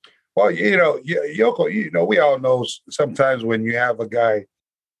was. Well, Yoko, we all know sometimes when you have a guy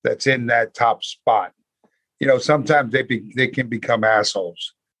that's in that top spot, sometimes they can become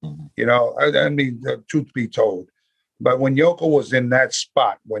assholes. Truth be told. But when Yoko was in that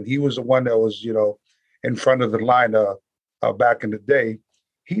spot, when he was the one that was, in front of the line back in the day,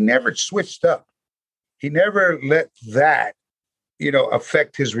 he never switched up. He never let that,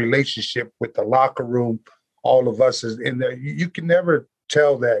 affect his relationship with the locker room. All of us is in there. You can never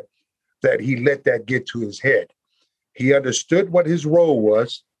tell that he let that get to his head. He understood what his role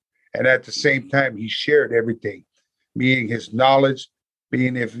was. And at the same time, he shared everything, meaning his knowledge,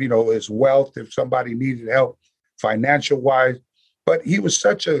 being his wealth, if somebody needed help financial wise. But he was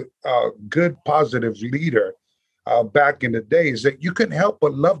such a good, positive leader back in the days that you couldn't help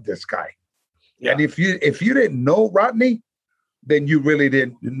but love this guy. Yeah. And if you didn't know Rodney, then you really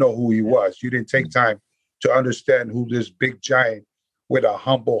didn't know who he was. You didn't take time to understand who this big giant with a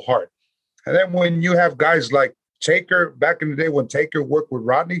humble heart. And then when you have guys like Taker, back in the day when Taker worked with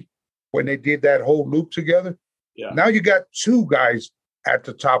Rodney, when they did that whole loop together. Yeah. Now you got two guys at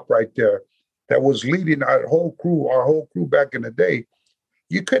the top right there that was leading our whole crew back in the day.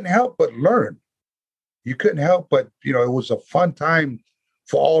 You couldn't help but learn. You couldn't help but, it was a fun time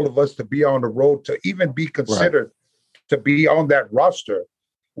for all of us to be on the road, to even be considered to be on that roster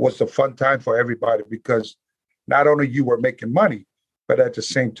was a fun time for everybody, because not only you were making money, but at the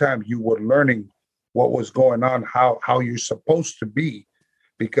same time, you were learning what was going on, how you're supposed to be.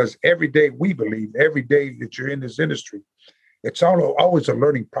 Because every day that you're in this industry, it's always a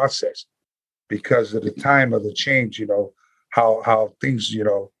learning process. because of the time of the change, how things,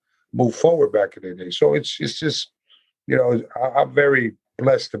 move forward back in the day. So it's just, I'm very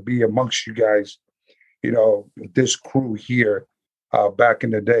blessed to be amongst you guys, this crew here back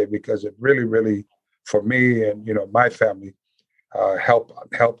in the day, because it really, really, for me and, my family,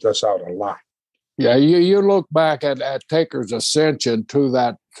 helped us out a lot. Yeah, you look back at Taker's ascension to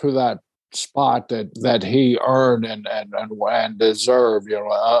that spot that he earned and deserved,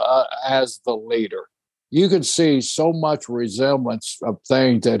 as the leader. You could see so much resemblance of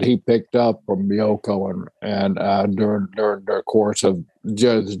things that he picked up from Yoko and during their course of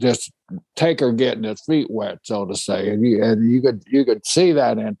just Taker getting his feet wet, so to say, and you could see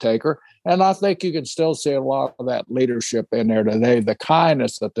that in Taker. And I think you can still see a lot of that leadership in there today, the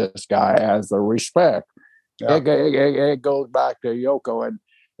kindness that this guy has, the respect. Yeah. It goes back to Yoko. And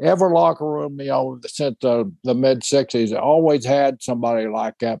every locker room, since the mid-'60s, always had somebody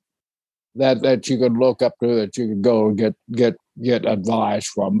like that you could look up to, that you could go and get advice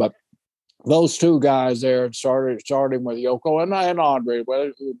from. But those two guys there, starting with Yoko and Andre,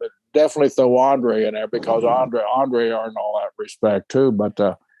 but definitely throw Andre in there, because Andre earned all that respect too. But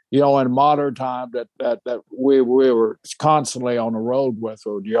in modern time that we were constantly on the road with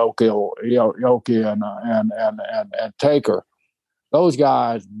Yoki and Taker. Those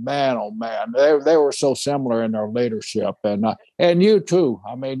guys, man, oh man, they were so similar in their leadership, and you too.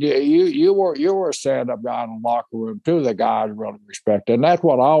 I mean, you were a stand-up guy in the locker room too. The guys really respected, and that's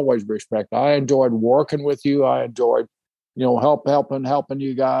what I always respect. I enjoyed working with you. I enjoyed, helping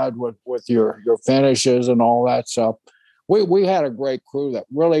you guys with your finishes and all that stuff. We had a great crew that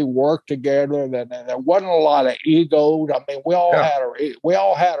really worked together. That there wasn't a lot of egos. I mean, we all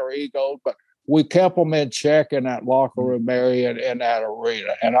had our egos, but we kept them in check in that locker room area in that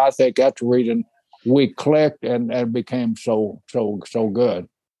arena. And I think that's the reason we clicked and became so good.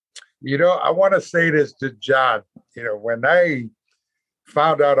 I want to say this to John. When I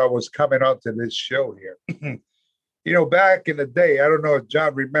found out I was coming on to this show here, back in the day, I don't know if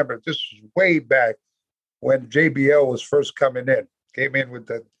John remembers, this was way back when JBL was first came in with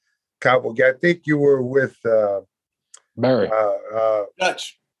the Cowboy guy. I think you were with Barry.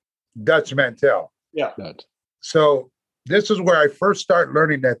 Dutch Mantell. Yeah. So this is where I first started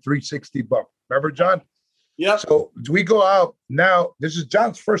learning that 360 bump. Remember, John? Yeah. So we go out now. This is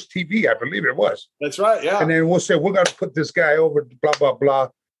John's first TV, I believe it was. That's right. Yeah. And then we'll say, we're going to put this guy over, blah, blah, blah.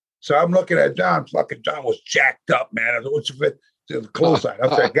 So I'm looking at John. Fucking John was jacked up, man. What's the clothesline? I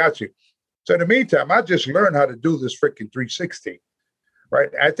said, I got you. So in the meantime, I just learned how to do this freaking 360, right?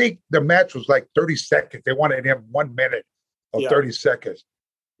 I think the match was like 30 seconds. They wanted him 1 minute or 30 seconds.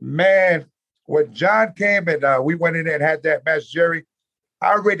 Man, when John came and we went in there and had that match, Jerry,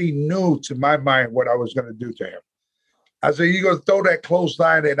 I already knew to my mind what I was going to do to him. I said, you're going to throw that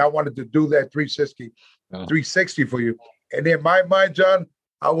clothesline, and I wanted to do that 360 for you. And in my mind, John,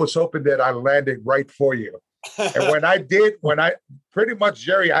 I was hoping that I landed right for you. And when I pretty much,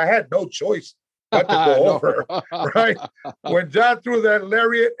 Jerry, I had no choice but to go over, right? When John threw that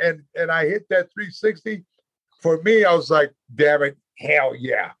lariat and I hit that 360, for me, I was like, damn it, hell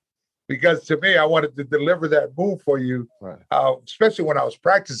yeah. Because to me, I wanted to deliver that move for you, right. Especially when I was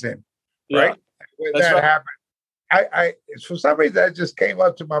practicing, right? When that happened, I for some reason, that just came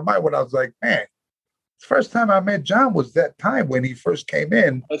up to my mind when I was like, man, first time I met John was that time when he first came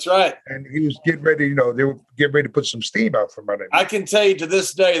in. That's right. And he was getting ready, they were getting ready to put some steam out from under him. I can tell you to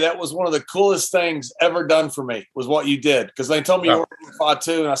this day, that was one of the coolest things ever done for me, was what you did. Because they told me you were in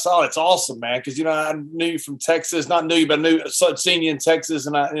Fatu, and I saw it's awesome, man. Because, I knew you from Texas, not knew you, but I seen you in Texas.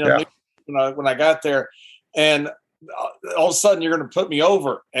 And I, knew when I got there. And all of a sudden you're going to put me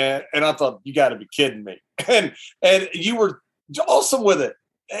over. And I thought, you got to be kidding me. And you were awesome with it.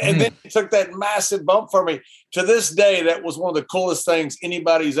 And then he took that massive bump for me. To this day, that was one of the coolest things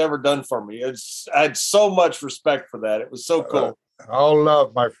anybody's ever done for me. I had so much respect for that. It was so cool. All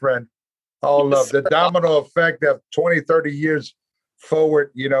love, my friend. All love. The domino effect of 20, 30 years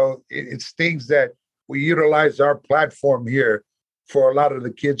forward, it's things that we utilize our platform here for a lot of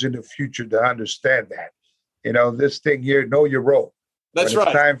the kids in the future to understand that. This thing here, know your role. That's when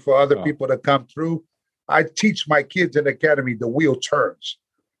right. It's time for other people to come through. I teach my kids in the academy, the wheel turns.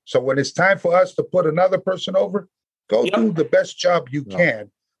 So when it's time for us to put another person over, go do the best job you can,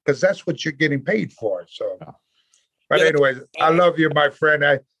 because that's what you're getting paid for. So, but anyways, I love you, my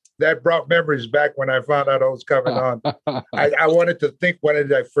friend. That brought memories back when I found out I was coming on. I wanted to think, when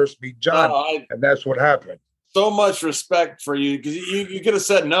did I first meet John? And that's what happened. So much respect for you, because you could have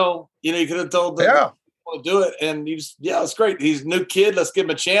said no. You could have told them you want to do it, and you just it's great. He's a new kid. Let's give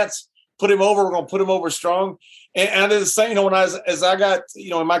him a chance. Put him over. We're going to put him over strong. And I did the same, when I got,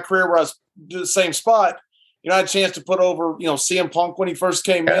 in my career where I was do the same spot, I had a chance to put over, CM Punk when he first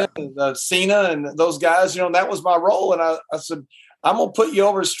came in, and Cena and those guys, and that was my role. And I said, I'm going to put you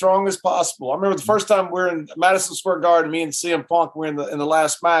over as strong as possible. I remember the first time we were in Madison Square Garden, me and CM Punk were in the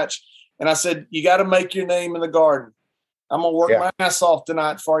last match. And I said, you got to make your name in the Garden. I'm going to work my ass off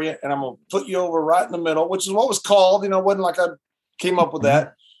tonight for you. And I'm going to put you over right in the middle, which is what was called, it wasn't like I came up with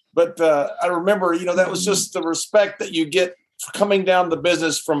that. But I remember, that was just the respect that you get coming down the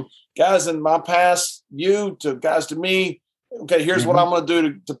business from guys in my past, you to guys to me. Okay, here's what I'm going to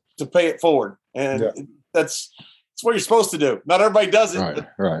do to pay it forward. And that's what you're supposed to do. Not everybody does it.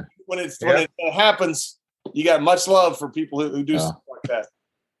 Right. When it happens, you got much love for people who do stuff like that.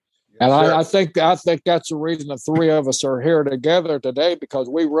 And I think that's the reason the three of us are here together today, because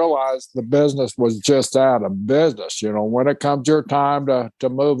we realized the business was just out of business. When it comes your time to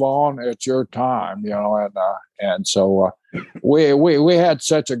move on, it's your time. And so we had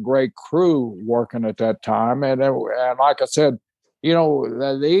such a great crew working at that time, and like I said,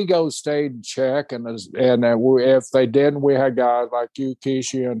 the ego stayed in check, and if they didn't, we had guys like you,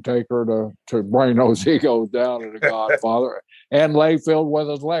 Kishi, and Taker to bring those egos down to the Godfather, and Layfield with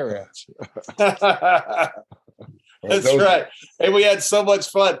his lariats. That's right. And we had so much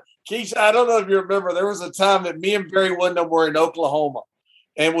fun. Kishi, I don't know if you remember, there was a time that me and Barry Windham were in Oklahoma,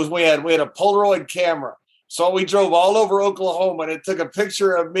 and we had a Polaroid camera. So we drove all over Oklahoma, and it took a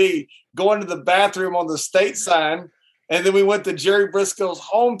picture of me going to the bathroom on the state sign. And then we went to Jerry Briscoe's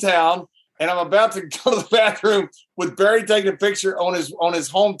hometown, and I'm about to go to the bathroom with Barry taking a picture on his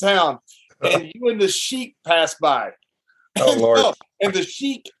hometown. And you and the Sheik passed by. Oh, Lord. And the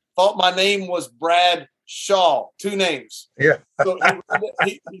Sheik thought my name was Brad Shaw, 2 names. Yeah. So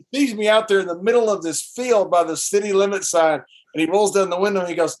he sees me out there in the middle of this field by the city limit sign, and he rolls down the window and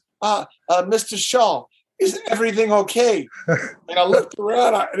he goes, Mr. Shaw, is everything okay? And I looked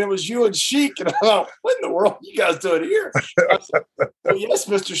around, and it was you and Sheik. And I thought, what in the world are you guys doing here? I said, well, yes,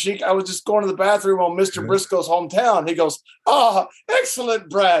 Mr. Sheik, I was just going to the bathroom on Mr. Briscoe's hometown. He goes, excellent,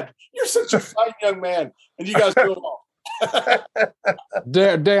 Brad. You're such a fine young man. And you guys do it all.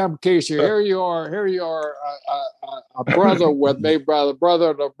 Damn, Keisha, here you are, a brother with me,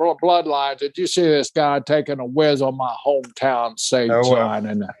 brother of the bloodlines. Did you see this guy taking a whiz on my hometown state sign?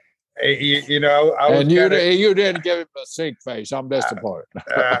 And you didn't give him a sick face. I'm disappointed.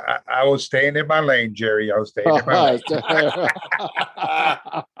 I was staying in my lane, Jerry. I was staying in my lane.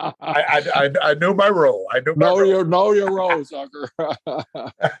 I knew my role. Know your role, sucker.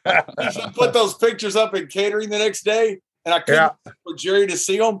 You should put those pictures up in catering the next day, and I couldn't wait for Jerry to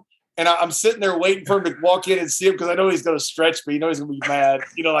see them. And I'm sitting there waiting for him to walk in and see him, because I know he's going to stretch me. He's going to be mad,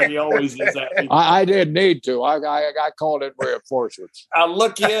 like he always is. I didn't need to. I called in reinforcements. I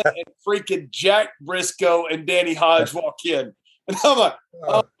look in, and freaking Jack Briscoe and Danny Hodge walk in. And I'm like,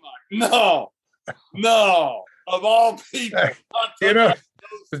 no. Of all people.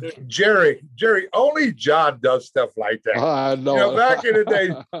 Jerry, only John does stuff like that. I know. Back in the day,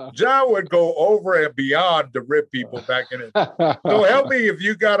 John would go over and beyond to rip people back in it. So help me, if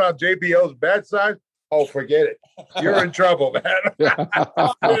you got on JBL's bad side, forget it. You're in trouble, man.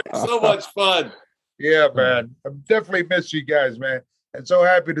 So much fun. Yeah, man. I definitely miss you guys, man. And so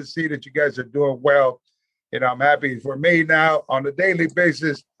happy to see that you guys are doing well. I'm happy for me now on a daily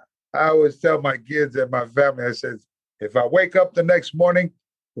basis. I always tell my kids and my family, I said, if I wake up the next morning,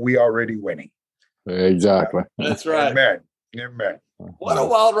 we already winning. Exactly. That's right. Amen. What a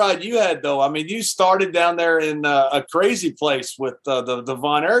wild ride you had, though. I mean, you started down there in a crazy place with the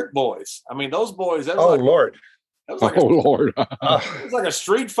Von Erich boys. I mean, those boys. Lord. Lord. It was like a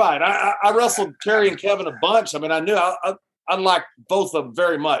street fight. I wrestled Terry and Kevin a bunch. I mean, I knew I liked both of them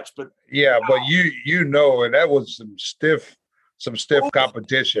very much. But but and that was some stiff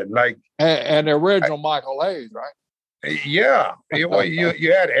competition. Like and the original Michael Hayes, right? Yeah,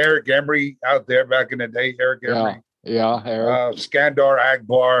 you had Eric Emery out there back in the day. Eric Emery, Eric. Skandar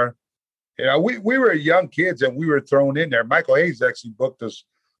Akbar. We were young kids and we were thrown in there. Michael Hayes actually booked us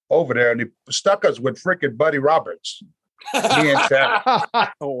over there, and he stuck us with freaking Buddy Roberts. Me and Sam.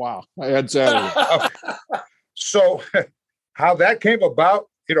 Oh wow, Saturday. So, how that came about?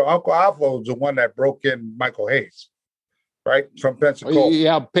 Uncle Aflo was the one that broke in Michael Hayes. Right, from Pensacola.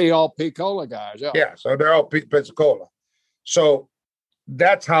 Yeah, all Pensacola guys. Yeah, so they're all Pensacola. So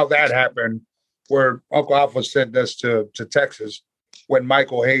that's how that happened, where Uncle Alpha sent us to Texas when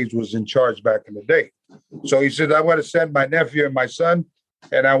Michael Hayes was in charge back in the day. So he said, I want to send my nephew and my son,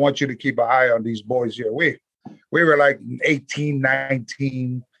 and I want you to keep an eye on these boys here. We were like 18,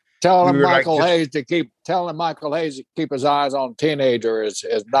 19. Telling Michael Hayes to keep his eyes on teenager is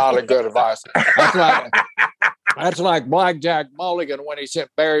not a good advice. That's like Blackjack Mulligan when he sent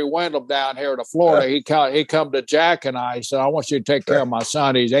Barry Windham down here to Florida. He come to Jack and I. He said, "I want you to take care of my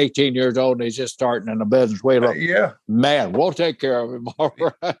son. He's 18 years old and he's just starting in the business." We look, Yeah, man, we'll take care of him. All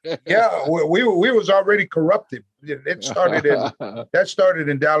right. yeah. We was already corrupted. That started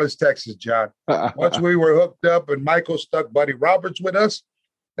in Dallas, Texas, John. Once we were hooked up and Michael stuck Buddy Roberts with us,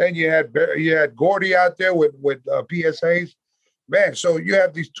 then you had Gordy out there with PSAs. Man, so you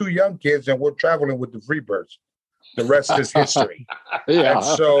have these two young kids and we're traveling with the Freebirds. The rest is history. Yeah. And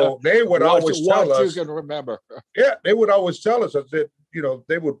so they would always tell us. You can remember. Yeah, they would always tell us that,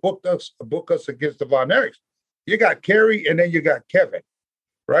 they would book us against the Von Erichs. You got Kerry and then you got Kevin,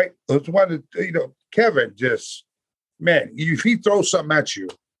 right? It's one of, Kevin just, man, if he throws something at you,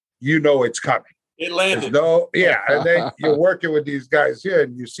 it's coming. It landed. And then you're working with these guys here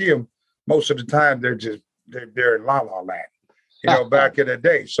and you see them most of the time, they're in La La Land, back in the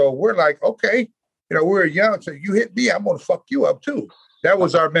day. So we're like, okay, we're young, so you hit me, I'm going to fuck you up too. That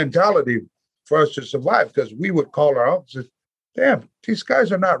was our mentality for us to survive because we would call our officers, damn, these guys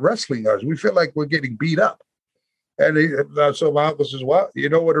are not wrestling us. We feel like we're getting beat up. And so my uncle says, well, you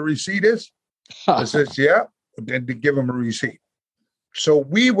know what a receipt is? I says, yeah, then to give him a receipt. So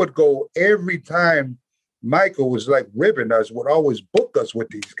we would go every time Michael was like ribbing us, would always book us with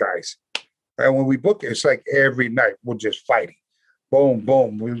these guys. And when we book it, it's like every night we're just fighting. Boom,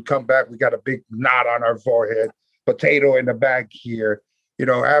 boom. We would come back. We got a big knot on our forehead, potato in the back here.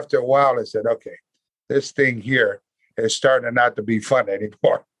 After a while, I said, okay, this thing here is starting not to be fun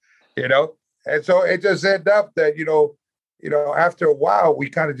anymore, And so it just ended up that, after a while, we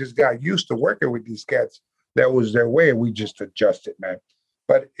kind of just got used to working with these cats. That was their way. And we just adjusted, man.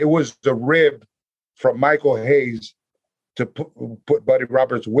 But it was the rib from Michael Hayes to put Buddy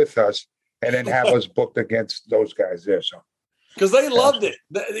Roberts with us and then have us booked against those guys there. So. Because they loved it.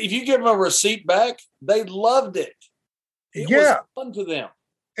 If you give them a receipt back, they loved it. It was fun to them.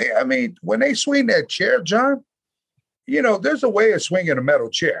 I mean, when they swing that chair, John, there's a way of swinging a metal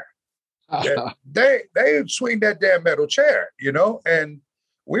chair. They swing that damn metal chair, and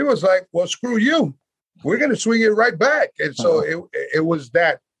we was like, well, screw you. We're going to swing it right back. And so it was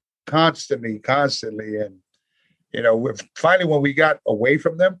that constantly. And, finally, when we got away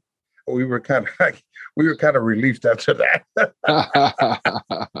from them, we were kind of relieved after that.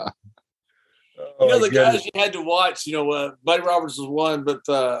 The guys you had to watch, Buddy Roberts was one, but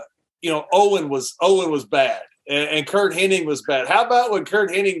Owen was bad and Kurt Hennig was bad. How about when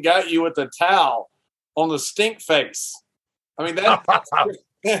Kurt Hennig got you with the towel on the stink face? I mean, that.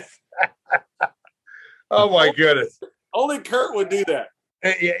 Oh my goodness! Only Kurt would do that.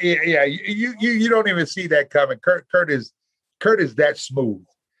 Yeah. You don't even see that coming. Kurt is that smooth.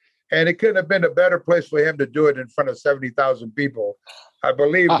 And it couldn't have been a better place for him to do it in front of 70,000 people. I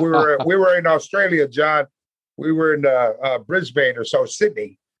believe we were in Australia, John. We were in Brisbane or so,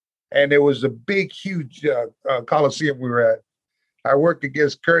 Sydney, and it was a big, huge coliseum we were at. I worked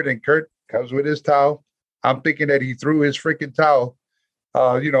against Kurt, and Kurt comes with his towel. I'm thinking that he threw his freaking towel,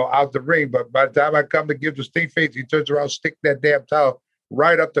 out the ring. But by the time I come to give the stink face, he turns around, stick that damn towel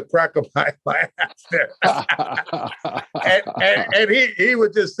right up the crack of my ass there. and he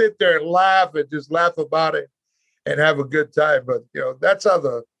would just sit there and laugh about it and have a good time. But that's how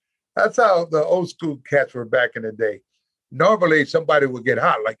the old school cats were back in the day. Normally somebody would get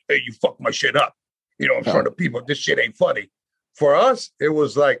hot, like, hey, you fucked my shit up, in front of people. This shit ain't funny. For us, it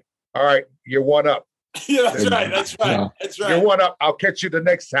was like, all right, you're one up. Yeah, that's right. You're one up. I'll catch you the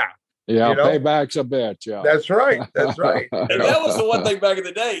next time. Yeah, payback's a bitch. Yeah, that's right. And that was the one thing back in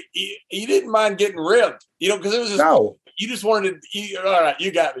the day. You didn't mind getting ribbed, because it was just you just wanted to. All right,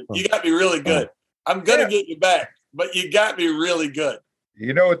 you got me. You got me really good. I'm gonna get you back, but you got me really good.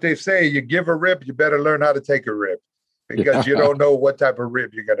 You know what they say? You give a rib, you better learn how to take a rib, because you don't know what type of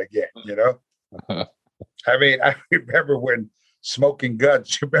rib you're gonna get. I mean, I remember when Smoking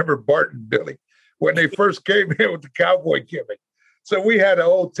Guns. You remember Bart and Billy when they first came in with the cowboy gimmick. So we had an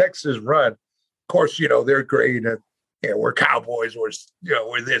old Texas run. Of course, they're great. And, we're cowboys. We're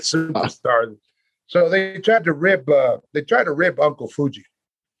their superstars. So they tried to rib Uncle Fuji.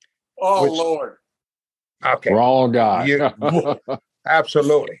 Oh, Lord. Okay. Wrong guy.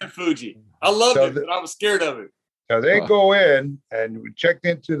 Absolutely. Fuji. I loved it, but I was scared of it. So they go in and we checked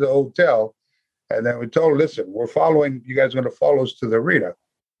into the hotel. And then we told them, listen, you guys are going to follow us to the arena.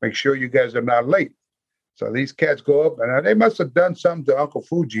 Make sure you guys are not late. So these cats go up, and they must have done something to Uncle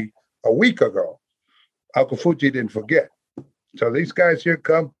Fuji a week ago. Uncle Fuji didn't forget. So these guys here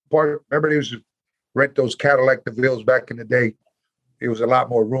come, remember they used to rent those Cadillac DeVilles back in the day. It was a lot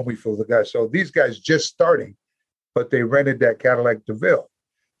more roomy for the guys. So these guys just starting, but they rented that Cadillac DeVille.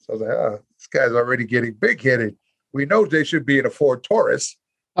 So I was like, this guy's already getting big-headed. We know they should be in a Ford Taurus,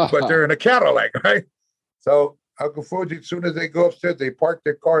 but they're in a Cadillac, right? So Uncle Fuji, as soon as they go upstairs, they park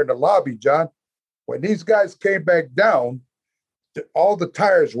their car in the lobby, John. When these guys came back down, all the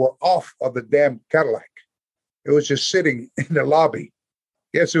tires were off of the damn Cadillac. It was just sitting in the lobby.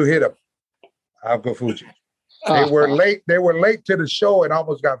 Guess who hit him? Uncle Fuji. They were late. They were late to the show and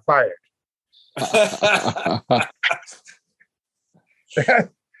almost got fired. That's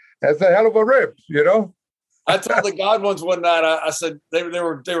a hell of a rip, you know. I told the Godwins one night. I said they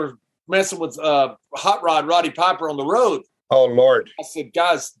were messing with Hot Rod Roddy Piper on the road. Oh Lord! I said,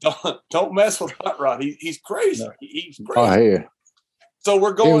 guys, don't mess with Hot Rod. He's crazy. No. He's crazy. Oh, yeah. So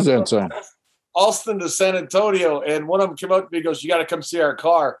we're going from Austin to San Antonio, and one of them came up to me and goes, "You got to come see our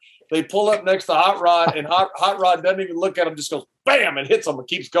car." They pull up next to Hot Rod, and Hot Rod doesn't even look at him, just goes bam and hits him and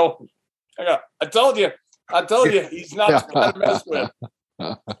keeps going. I told you, he's not to mess with.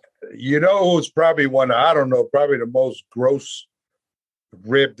 You know who's probably probably the most gross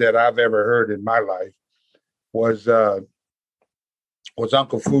rib that I've ever heard in my life was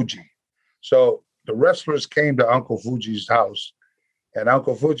Uncle Fuji. So the wrestlers came to Uncle Fuji's house, and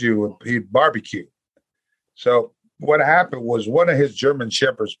Uncle Fuji he'd barbecue. So what happened was one of his German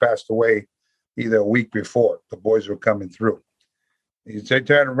shepherds passed away either a week before. The boys were coming through. They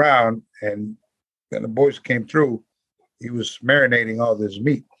turned around, and when the boys came through, he was marinating all this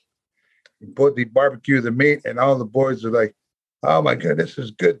meat. He barbecued the meat, and all the boys were like, "Oh my God, this is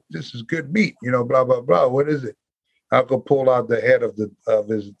good. This is good meat." You know, blah blah blah. What is it? Uncle pulled out the head of the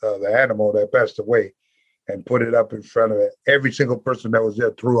animal that passed away, and put it up in front of it. Every single person that was there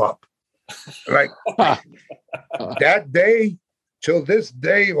threw up. Like that day till this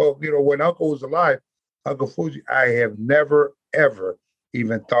day, or when Uncle was alive, Uncle Fuji, I have never ever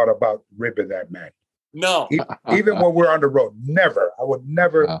even thought about ribbing that man. No, even when we're on the road, never. I would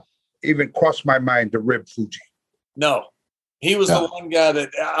never even cross my mind to rib Fuji. No, he was the one guy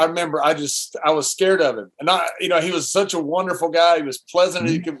that I remember. I was scared of him, and he was such a wonderful guy. He was pleasant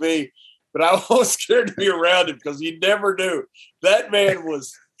as he could be, but I was scared to be around him because you never knew that man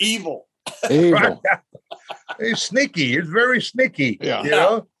was evil. Evil. He's sneaky. He's very sneaky. Yeah. You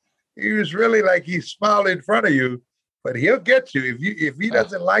know, he was really like he smiled in front of you, but he'll get you if he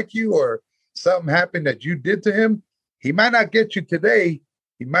doesn't like you or something happened that you did to him. He might not get you today.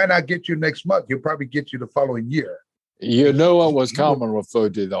 He might not get you next month. He'll probably get you the following year. You knew what was coming with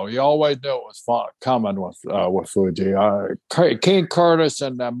Fuji, though. You always knew it was coming with Fuji. King Curtis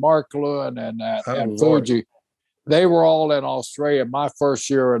and Mark Lewin and Fuji, they were all in Australia. My first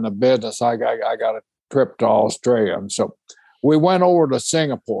year in the business, I got a trip to Australia. And so we went over to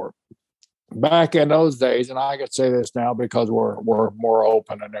Singapore. Back in those days, and I could say this now because we're more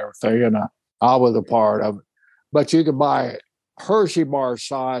open and everything, and I was a part of it. But you could buy Hershey bar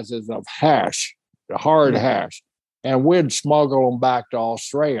sizes of hash, hard hash, and we'd smuggle them back to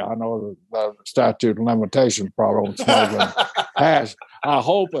Australia. I know the statute of limitations probably on smuggling hash, I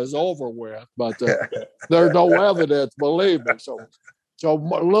hope, is over with, but there's no evidence, believe me. So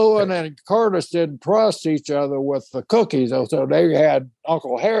Lewin and Curtis didn't trust each other with the cookies, so they had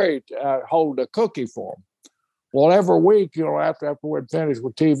Uncle Harry hold a cookie for them. Well, every week, after we'd finished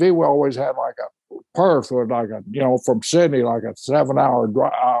with TV, we always had like a Perth with from Sydney, like a 7-hour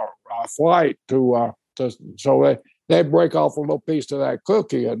flight to so they'd break off a little piece of that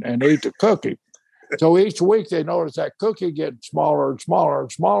cookie and eat the cookie. So each week they noticed that cookie getting smaller and smaller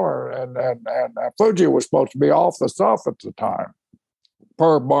and smaller, and Fuji was supposed to be off the stuff at the time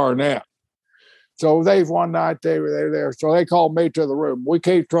per Barnett. So one night they were there. So they called me to the room. We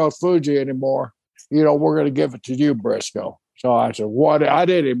can't trust Fuji anymore. We're going to give it to you, Brisco. So I said, what? I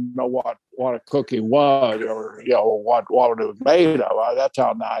didn't even know what a cookie was or, what it was made of. That's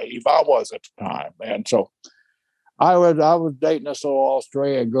how naive I was at the time. And so I was dating this little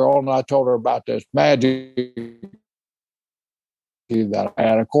Australian girl, and I told her about this magic that I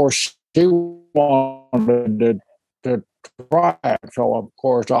had. Of course, she wanted to try it. So, of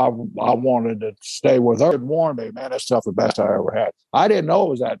course, I wanted to stay with her. It warned me, man, that stuff is the best I ever had. I didn't know it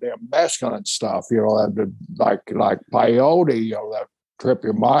was that damn mescaline stuff, that like peyote, that trip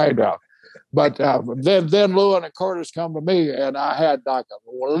your mind out. But then Lewin and Curtis come to me, and I had like a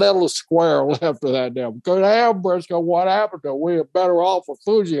little square left of that damn. Good damn, Brisco, what happened to it? We were better off with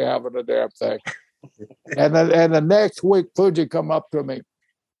Fuji having the damn thing. and the next week, Fuji come up to me,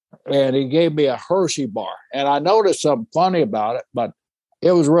 and he gave me a Hershey bar. And I noticed something funny about it, but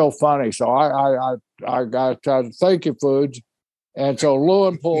it was real funny. So I got to thank you, Fuji. And so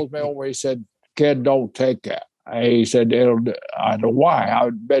Lewin pulls me over. He said, "Kid, don't take that." He said, I know why.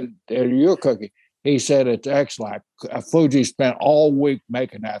 I've been your cookie. He said, "It's X-Lax Fuji spent all week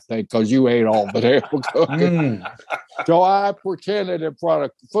making that thing because you ate all the damn cookie. So I pretended in front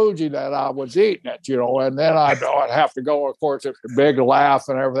of Fuji that I was eating it, and then I'd have to go. Of course, it's a big laugh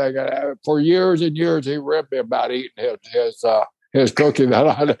and everything. And for years and years, he ribbed me about eating his cookie that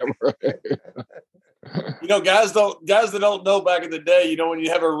I never ate. Guys that don't know back in the day, when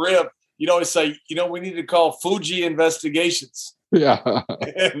you have a rib, you'd always say, we need to call Fuji investigations. Yeah.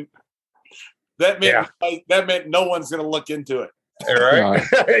 And that meant no one's going to look into it. Right?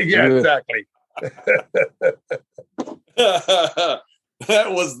 Yeah, exactly. That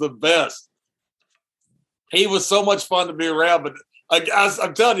was the best. He was so much fun to be around, but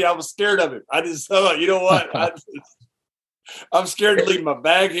I'm telling you, I was scared of him. I just thought, you know what? I'm scared to leave my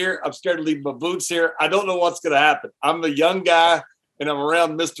bag here. I'm scared to leave my boots here. I don't know what's going to happen. I'm a young guy, and I'm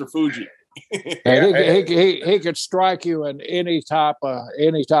around Mr. Fuji. And he could strike you in any type of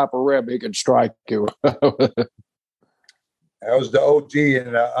rib. He could strike you. That was the OG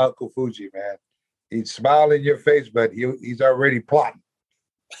and Uncle Fuji, man. He'd smile in your face, but he's already plotting.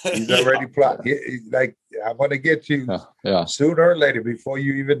 He's already plotting. He's like, I'm going to get you sooner or later before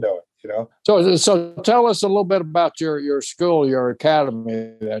you even know it. So tell us a little bit about your school, your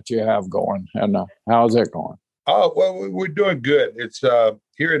academy that you have going, and how's it going? Oh, well, we're doing good. It's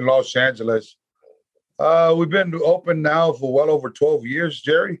here in Los Angeles. We've been open now for well over 12 years,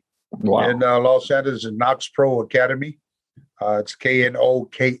 Jerry. Wow. In Los Angeles, in Knox Pro Academy. It's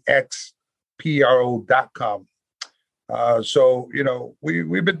KNOKXPRO.com. So,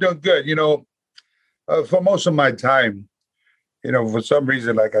 we've been doing good. For most of my time, for some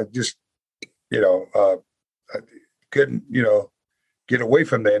reason, like I just, I couldn't, get away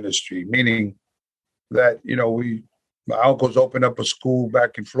from the industry, meaning that, my uncles opened up a school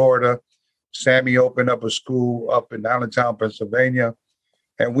back in Florida. Sammy opened up a school up in Allentown, Pennsylvania.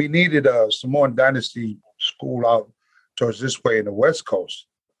 And we needed a Samoan Dynasty school out towards this way in the West Coast.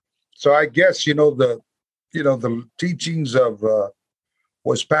 So I guess, the teachings of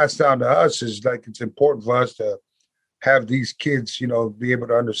what's passed down to us is like, it's important for us to have these kids, be able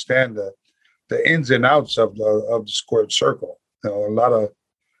to understand the ins and outs of the squared circle. A lot of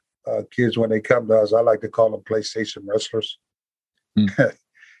kids, when they come to us, I like to call them PlayStation wrestlers.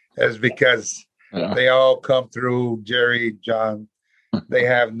 That's because they all come through, Jerry, John. They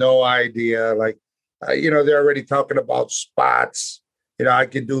have no idea. Like, they're already talking about spots. I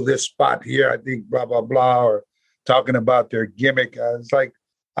can do this spot here. I think blah, blah, blah, or talking about their gimmick. It's like,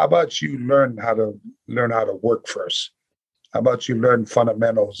 how about you learn how to work first? How about you learn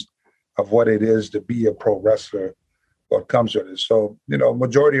fundamentals of what it is to be a pro wrestler, what comes with it? So,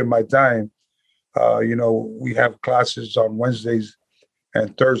 majority of my time, we have classes on Wednesdays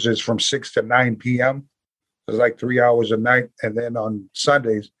and Thursdays from 6 to 9 p.m. It's like 3 hours a night. And then on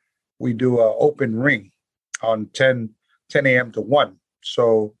Sundays, we do an open ring on 10 a.m. to 1.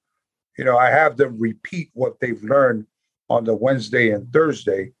 So, I have them repeat what they've learned on the Wednesday and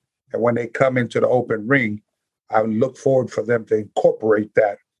Thursday. And when they come into the open ring, I look forward for them to incorporate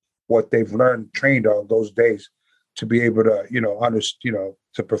what they've learned, trained on those days, to be able to,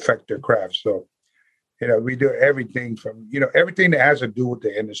 to perfect their craft. So, we do everything from, everything that has to do with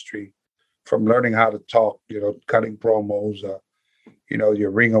the industry, from learning how to talk, cutting promos, your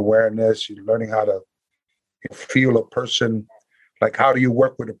ring awareness, you're learning how to feel a person. Like, how do you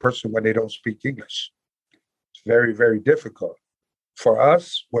work with a person when they don't speak English? It's very, very difficult. For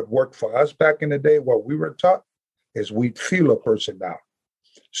us, what worked for us back in the day, what we were taught, is we'd feel a person out.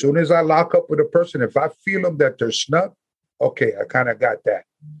 As soon as I lock up with a person, if I feel them that they're snug, okay, I kind of got that.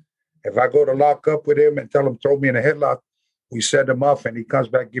 If I go to lock up with him and tell him, throw me in a headlock, we set him off and he comes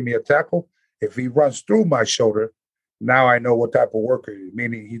back, give me a tackle. If he runs through my shoulder, now I know what type of worker he is,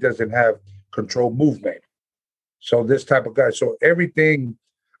 meaning he doesn't have controlled movement. So this type of guy. So everything,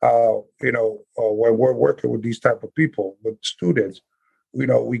 when we're working with these type of people, with students,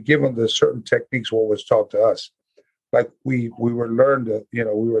 we give them the certain techniques what was taught to us. Like we were learned that,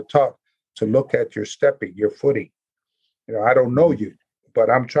 we were taught to look at your stepping, your footing. I don't know you, but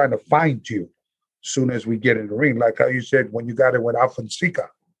I'm trying to find you as soon as we get in the ring. Like how you said, when you got it with Alpha and Sika,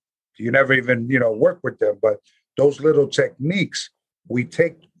 you never even, work with them. But those little techniques, we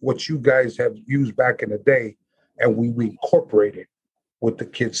take what you guys have used back in the day and we incorporate it with the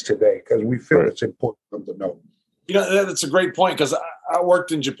kids today because we feel it's important for them to know. That's a great point because I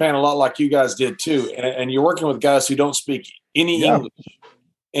worked in Japan a lot like you guys did too. And you're working with guys who don't speak any English.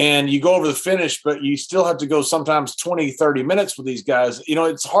 And you go over the finish, but you still have to go sometimes 20, 30 minutes with these guys.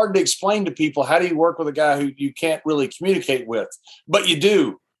 It's hard to explain to people, how do you work with a guy who you can't really communicate with? But you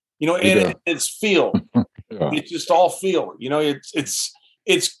do, it's feel. It's just all feel.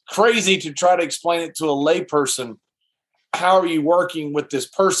 It's crazy to try to explain it to a layperson how are you working with this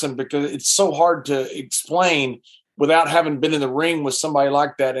person? Because it's so hard to explain without having been in the ring with somebody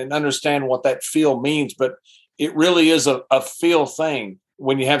like that and understand what that feel means. But it really is a feel thing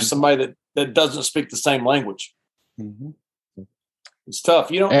when you have somebody that doesn't speak the same language. Mm-hmm. It's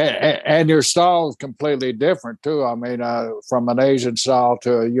tough, and your style is completely different too. I mean, from an Asian style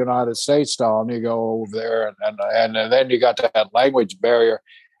to a United States style, and you go over there, and then you got that language barrier.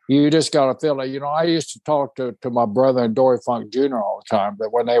 You just got to feel like, I used to talk to my brother and Dory Funk Jr. all the time,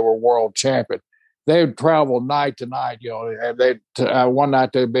 that when they were world champion, they would travel night to night. And one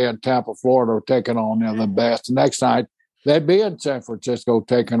night they'd be in Tampa, Florida, taking on the best. The next night they'd be in San Francisco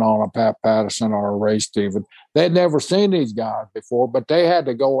taking on a Pat Patterson or a Ray Stevens. They'd never seen these guys before, but they had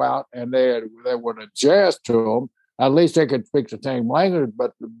to go out and they would adjust to them. At least they could speak the same language.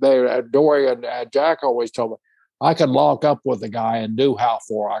 But Dory and Jack always told me, I could lock up with a guy and knew how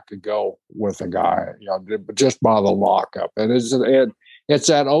far I could go with a guy, just by the lockup. And it's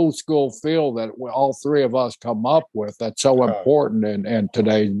that old school feel that all three of us come up with that's so important in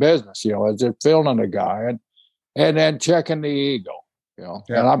today's business. Is it feeling a guy and then checking the ego. Yeah.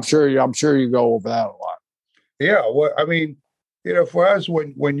 And I'm sure you go over that a lot. Yeah, well, I mean, for us,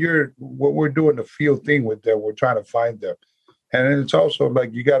 when we're doing the field thing with them, we're trying to find them, and it's also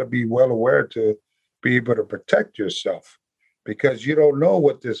like you got to be well aware to be able to protect yourself, because you don't know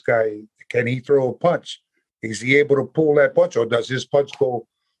what this guy can. He throw a punch? Is he able to pull that punch, or does his punch go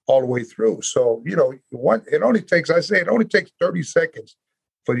all the way through? So it only takes 30 seconds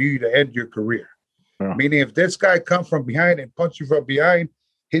for you to end your career. Yeah. Meaning, if this guy comes from behind and punch you from behind,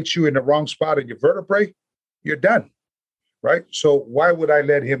 hits you in the wrong spot in your vertebrae, you're done, right? So why would I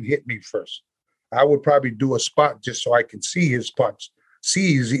let him hit me first? I would probably do a spot just so I can see his punch,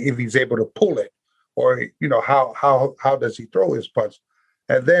 see if he's able to pull it, or how does he throw his punch,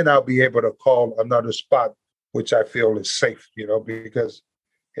 and then I'll be able to call another spot which I feel is safe, because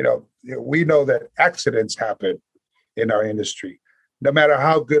we know that accidents happen in our industry. No matter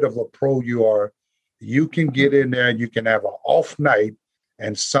how good of a pro you are, you can get in there and you can have an off night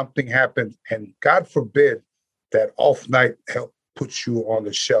and something happens, and God forbid that off night help put you on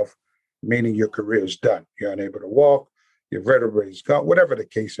the shelf, meaning your career is done. You're unable to walk, your vertebrae is gone, whatever the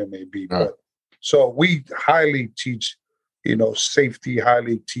case it may be. But so we highly teach, safety,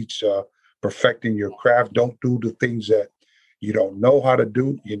 highly teach perfecting your craft. Don't do the things that you don't know how to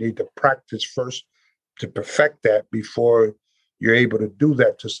do. You need to practice first to perfect that before you're able to do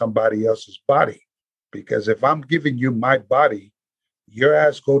that to somebody else's body. Because if I'm giving you my body, your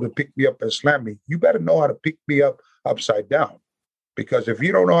ass go to pick me up and slam me, you better know how to pick me up upside down. Because if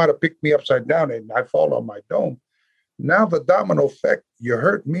you don't know how to pick me upside down and I fall on my dome, now the domino effect, you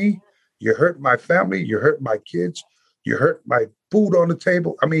hurt me, you hurt my family, you hurt my kids, you hurt my food on the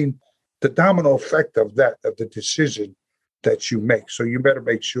table. I mean, the domino effect of the decision that you make. So you better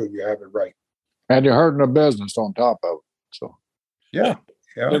make sure you have it right. And you're hurting the business on top of it. So, yeah.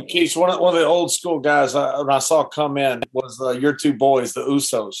 Keith, one of the old school guys when I saw come in was your two boys, the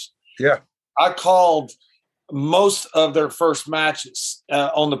Usos. Yeah. I called most of their first matches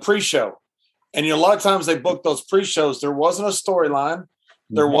on the pre-show. And a lot of times they booked those pre-shows. There wasn't a storyline.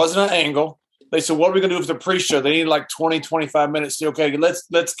 There wasn't an angle. They said, what are we going to do for the pre-show? They need like 20, 25 minutes. Okay,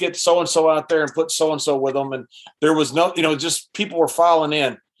 let's get so-and-so out there and put so-and-so with them. And there was no, just people were filing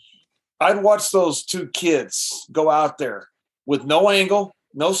in. I'd watch those two kids go out there with no angle,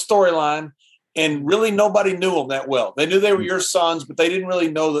 no storyline, and really nobody knew them that well. They knew they were your sons, but they didn't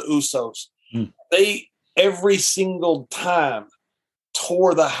really know the Usos. They, every single time,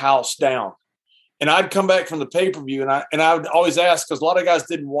 tore the house down. And I'd come back from the pay-per-view, and I would always ask, because a lot of guys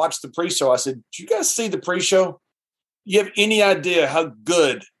didn't watch the pre-show. I said, "Did you guys see the pre-show? You have any idea how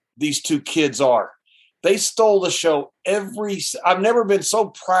good these two kids are?" They stole the show I've never been so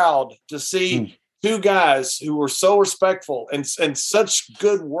proud to see two guys who were so respectful and such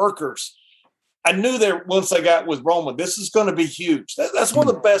good workers. I knew that once they got with Roman, this is going to be huge. That's one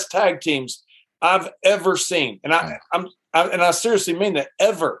of the best tag teams I've ever seen, and I seriously mean that,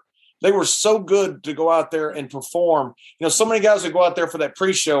 ever. They were so good to go out there and perform. So many guys would go out there for that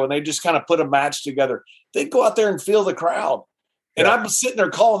pre-show and they just kind of put a match together. They'd go out there and feel the crowd. And I'd be sitting there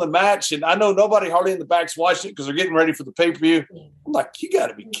calling the match, and I know nobody hardly in the back's watching it because they're getting ready for the pay-per-view. I'm like, you got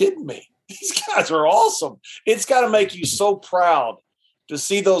to be kidding me. These guys are awesome. It's got to make you so proud to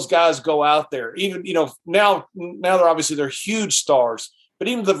see those guys go out there. Even, now they're huge stars. But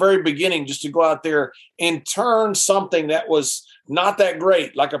even at the very beginning, just to go out there and turn something that was not that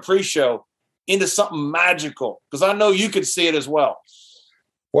great, like a pre-show, into something magical. Because I know you could see it as well.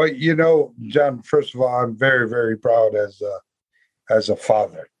 Well, John, first of all, I'm very, very proud as a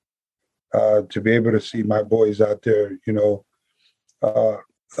father. to be able to see my boys out there, uh,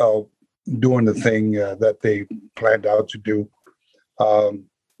 uh, doing the thing that they planned out to do. Um,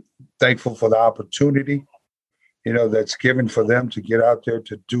 Thankful for the opportunity, that's given for them to get out there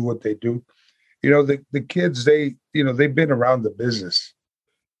to do what they do. The kids, they've been around the business,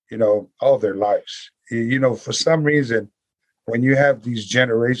 all their lives. For some reason, when you have these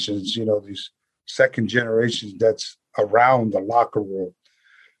generations, these second generations that's around the locker room,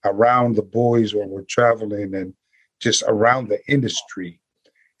 around the boys when we're traveling and just around the industry,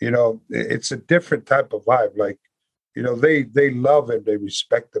 it's a different type of vibe. Like, they love and they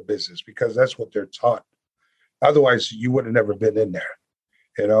respect the business because that's what they're taught. Otherwise, you would have never been in there,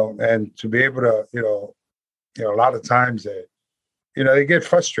 and to be able to, a lot of times they get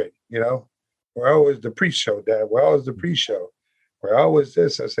frustrated, we're always the pre-show, Dad. We're always the pre-show. We're always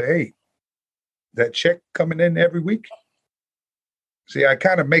this. I say, hey, that check coming in every week. See, I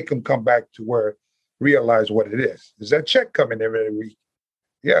kind of make them come back to realize what it is. Is that check coming every week?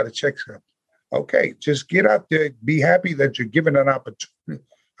 Yeah, the check's coming. Okay, just get out there. Be happy that you're given an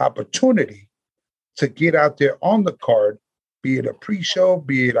opportunity to get out there on the card, be it a pre-show,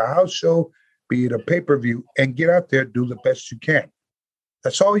 be it a house show, be it a pay-per-view, and get out there, do the best you can.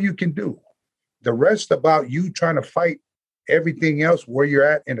 That's all you can do. The rest about you trying to fight everything else, where you're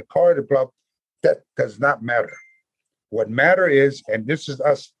at in the card, that does not matter. What matter is, and this is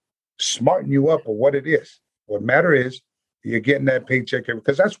us smarting you up of what it is. What matter is you're getting that paycheck,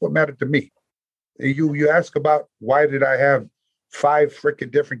 because that's what mattered to me. You ask about why did I have 5 freaking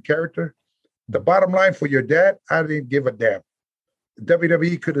different characters? The bottom line for your dad, I didn't give a damn.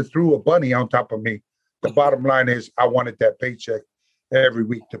 WWE could have threw a bunny on top of me. The bottom line is I wanted that paycheck every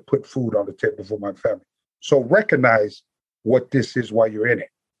week to put food on the table for my family. So recognize what this is while you're in it.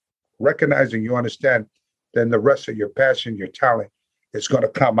 Recognizing you understand, then the rest of your passion, your talent is going to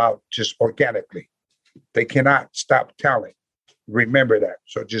come out just organically. They cannot stop talent. Remember that.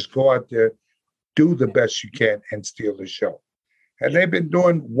 So just go out there, do the best you can, and steal the show. And they've been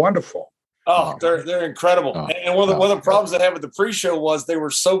doing wonderful. Oh, they're incredible. And one of the problems they had with the pre-show was they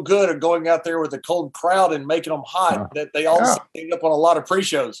were so good at going out there with a cold crowd and making them hot that they also ended up on a lot of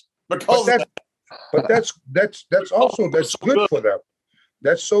pre-shows because of that. But that's good for them.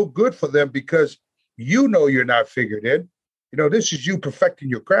 That's so good for them because you're not figured in. This is you perfecting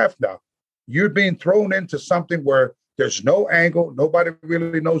your craft now. You're being thrown into something where there's no angle. Nobody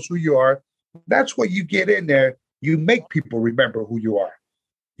really knows who you are. That's where you get in there. You make people remember who you are.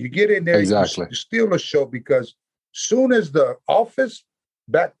 You get in there, exactly. You steal a show because soon as the office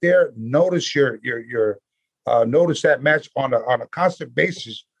back there notice notice that match on a constant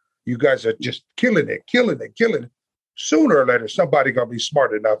basis, you guys are just killing it. Sooner or later, somebody gonna be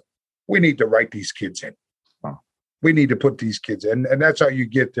smart enough. We need to write these kids in. We need to put these kids in, and that's how you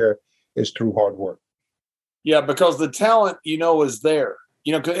get there is through hard work. Yeah, because the talent, is there.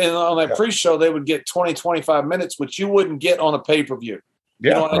 And on that pre-show, they would get 20, 25 minutes, which you wouldn't get on a pay-per-view.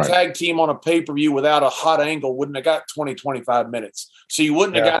 Yeah, a tag team on a pay-per-view without a hot angle wouldn't have got 20, 25 minutes. So you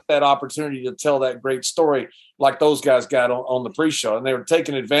wouldn't have got that opportunity to tell that great story like those guys got on the pre-show. And they were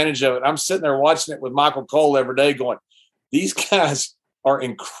taking advantage of it. I'm sitting there watching it with Michael Cole every day going, these guys are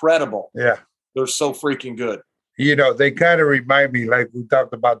incredible. Yeah. They're so freaking good. They kind of remind me, like we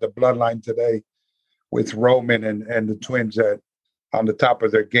talked about the bloodline today with Roman and the twins that on the top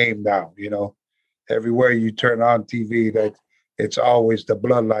of their game now, everywhere you turn on TV, that it's always the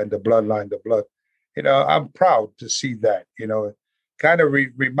bloodline, the blood. I'm proud to see that. It kind of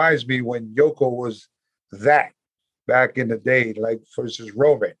reminds me when Yoko was that back in the day, like versus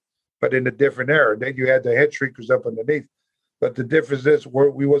Roman, but in a different era. Then you had the head shrinkers up underneath. But the difference is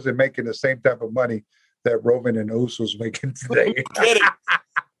we wasn't making the same type of money that Roman and Usos making today.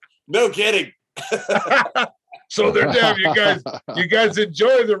 No kidding. So they're damn, you guys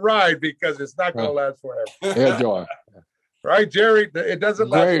enjoy the ride because it's not going to last forever. Enjoy. Right, Jerry? It doesn't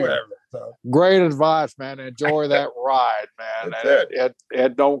last forever. So. Great advice, man. Enjoy that ride, man.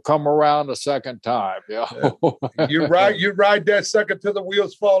 It don't come around a second time. You ride that sucker till the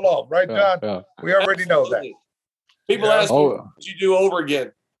wheels fall off, right, John? Yeah. We already know that. People ask me, what you do over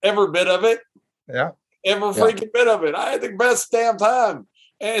again? Every bit of it. Yeah. Every freaking bit of it. I had the best damn time.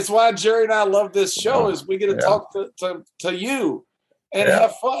 And it's why Jerry and I love this show is we get to talk to you and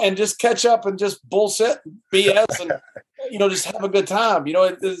have fun and just catch up and just bullshit BS and just have a good time.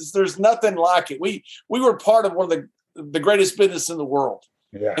 There's nothing like it. We were part of one of the greatest business in the world.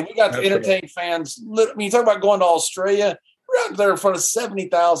 Yeah. And we got to entertain fans. You talk about going to Australia, we're out there in front of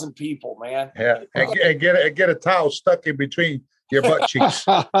 70,000 people, man. Yeah. And get a towel stuck in between your butt cheeks.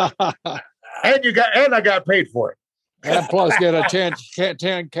 And I got paid for it. And plus get a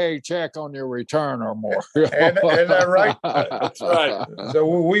 10K check on your return or more. and that right? That's right. So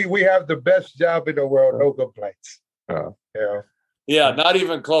we have the best job in the world, no complaints. Yeah. Yeah, not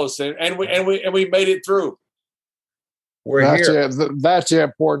even close. And we made it through. That's the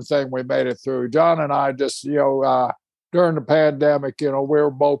important thing. We made it through. John and I just, during the pandemic, we were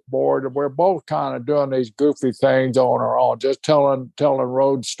both bored and we're both kind of doing these goofy things on our own, just telling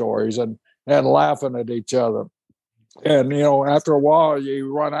road stories and laughing at each other. And, after a while,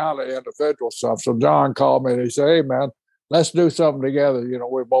 you run out of individual stuff. So John called me and he said, "Hey, man, let's do something together."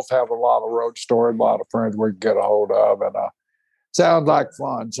 We both have a lot of road stories, a lot of friends we can get a hold of. And sounds like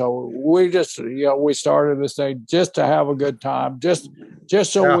fun. So we just, we started this thing just to have a good time, just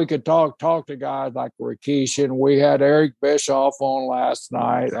so we could talk to guys like Rikishi. And we had Eric Bischoff on last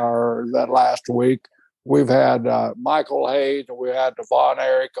week. We've had Michael Hayes, and we had Devon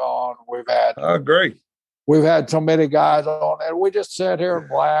Eric on. We've had great. We've had so many guys on, and we just sit here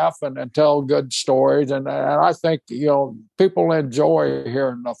and laugh and tell good stories. And I think, people enjoy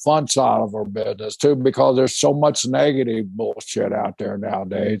hearing the fun side of our business too, because there's so much negative bullshit out there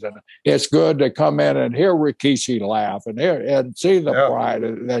nowadays. And it's good to come in and hear Rikishi laugh and see the pride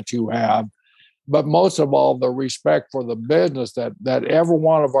that you have. But most of all, the respect for the business that every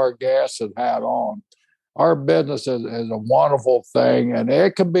one of our guests has had on. Our business is a wonderful thing, and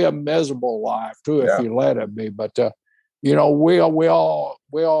it can be a miserable life too if you let it be. But we all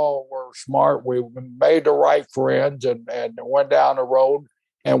were smart. We made the right friends and went down the road,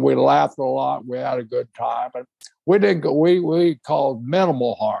 and we laughed a lot. We had a good time, and we didn't go. We called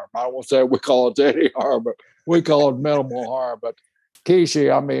minimal harm. I won't say we call it any harm, but we call it minimal harm. But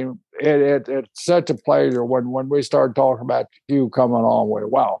Kishi, I mean, it's such a pleasure when we started talking about you coming on with,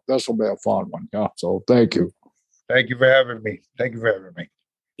 wow, this will be a fun one. Yeah. So thank you. Thank you for having me.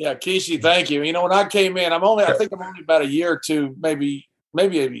 Yeah, Kishi, thank you. When I came in, I think I'm only about a year or two, maybe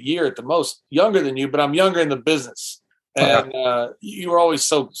a year at the most, younger than you, but I'm younger in the business. And you were always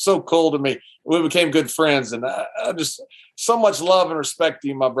so cool to me. We became good friends, and I just so much love and respect to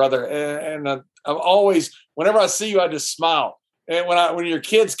you, my brother. And I'm always, whenever I see you, I just smile. And when your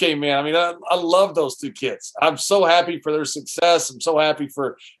kids came in, I love those two kids. I'm so happy for their success. I'm so happy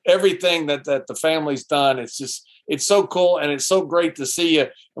for everything that the family's done. It's so cool, and it's so great to see you.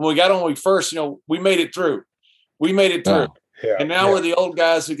 And when we got on, we made it through. Yeah. And now we're the old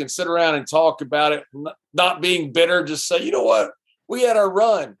guys who can sit around and talk about it, not being bitter. Just say, you know what? We had our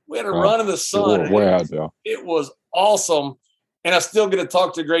run. We had a run in the sun. It was awesome. And I still get to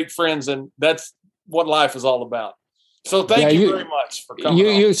talk to great friends, and that's what life is all about. So thank you very much for coming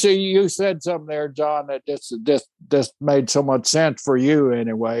on. You said something there, John, that just made so much sense for you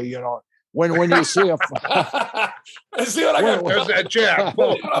anyway. When you see a see what I got? There's that jab.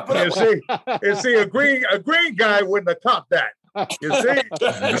 You see, a green guy wouldn't have caught that. You see,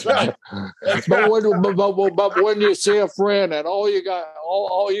 that's right. But when you see a friend and all you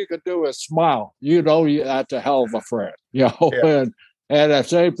can do is smile, that's a hell of a friend. And the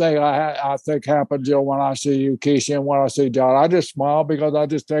same thing I think happens, when I see you, Kishi, and when I see John, I just smile because I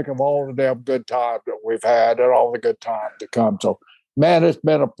just think of all the damn good times that we've had and all the good times to come. So, man, it's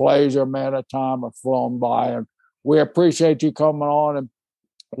been a pleasure, man. The time has flown by, and we appreciate you coming on. And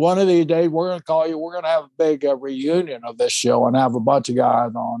one of these days, we're going to call you. We're going to have a big reunion of this show and have a bunch of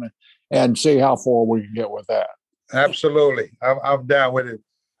guys on it and see how far we can get with that. Absolutely. I'm down with it.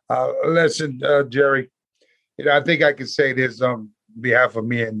 Listen, Jerry, I think I can say this on behalf of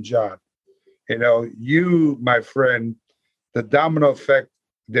me and John. You, my friend, the domino effect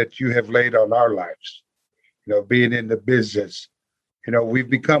that you have laid on our lives, being in the business, we've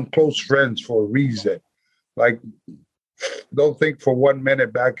become close friends for a reason. Like, don't think for 1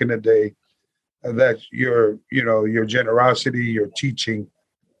 minute back in the day that your generosity, your teaching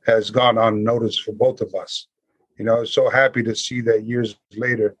has gone unnoticed for both of us. So happy to see that years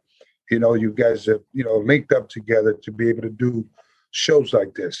later, you guys have, linked up together to be able to do shows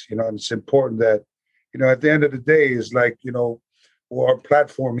like this, and it's important that, at the end of the day is like, our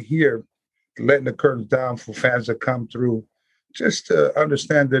platform here, letting the curtains down for fans that come through, just to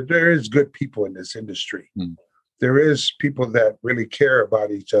understand that there is good people in this industry. There is people that really care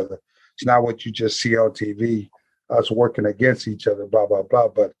about each other. It's not what you just see on TV, us working against each other, blah, blah, blah.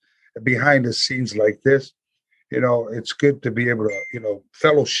 But behind the scenes like this, it's good to be able to,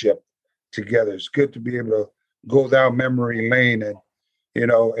 fellowship together. It's good to be able to go down memory lane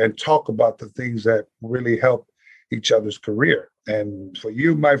and talk about the things that really help each other's career. And for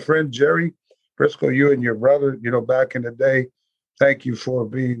you, my friend, Jerry Briscoe, you and your brother, back in the day, thank you for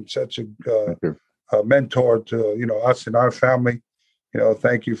being such a mentor to, us and our family.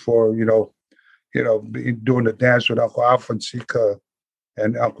 Thank you for, doing the dance with Uncle Alfonsica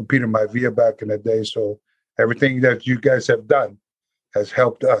and Uncle Peter Maivia back in the day. So everything that you guys have done has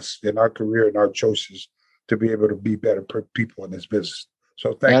helped us in our career and our choices to be able to be better people in this business.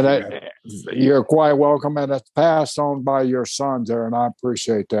 So thank you, man. You're quite welcome, and it's passed on by your sons there, and I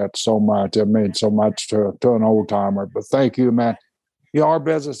appreciate that so much. It means so much to an old timer. But thank you, man. Our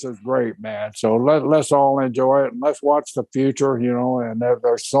business is great, man. So let's all enjoy it and let's watch the future, and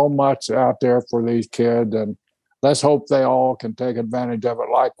there's so much out there for these kids, and let's hope they all can take advantage of it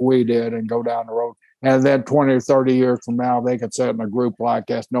like we did and go down the road. And then 20 or 30 years from now, they can sit in a group like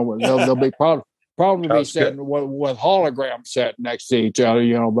this. No, they'll be probably be sitting with holograms sitting next to each other,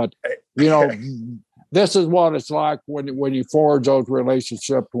 But this is what it's like when you forge those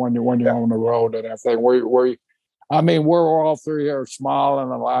relationships when you're on the road and everything. We're all three here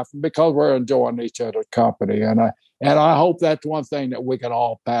smiling and laughing because we're enjoying each other's company, and I hope that's one thing that we can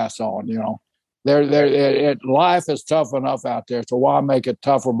all pass on. Life is tough enough out there, so why make it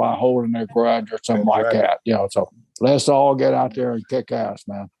tougher by holding a grudge or something like that? So let's all get out there and kick ass,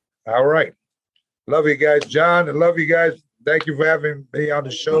 man. All right. Love you guys, John. I love you guys. Thank you for having me on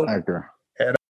the show. Thank you.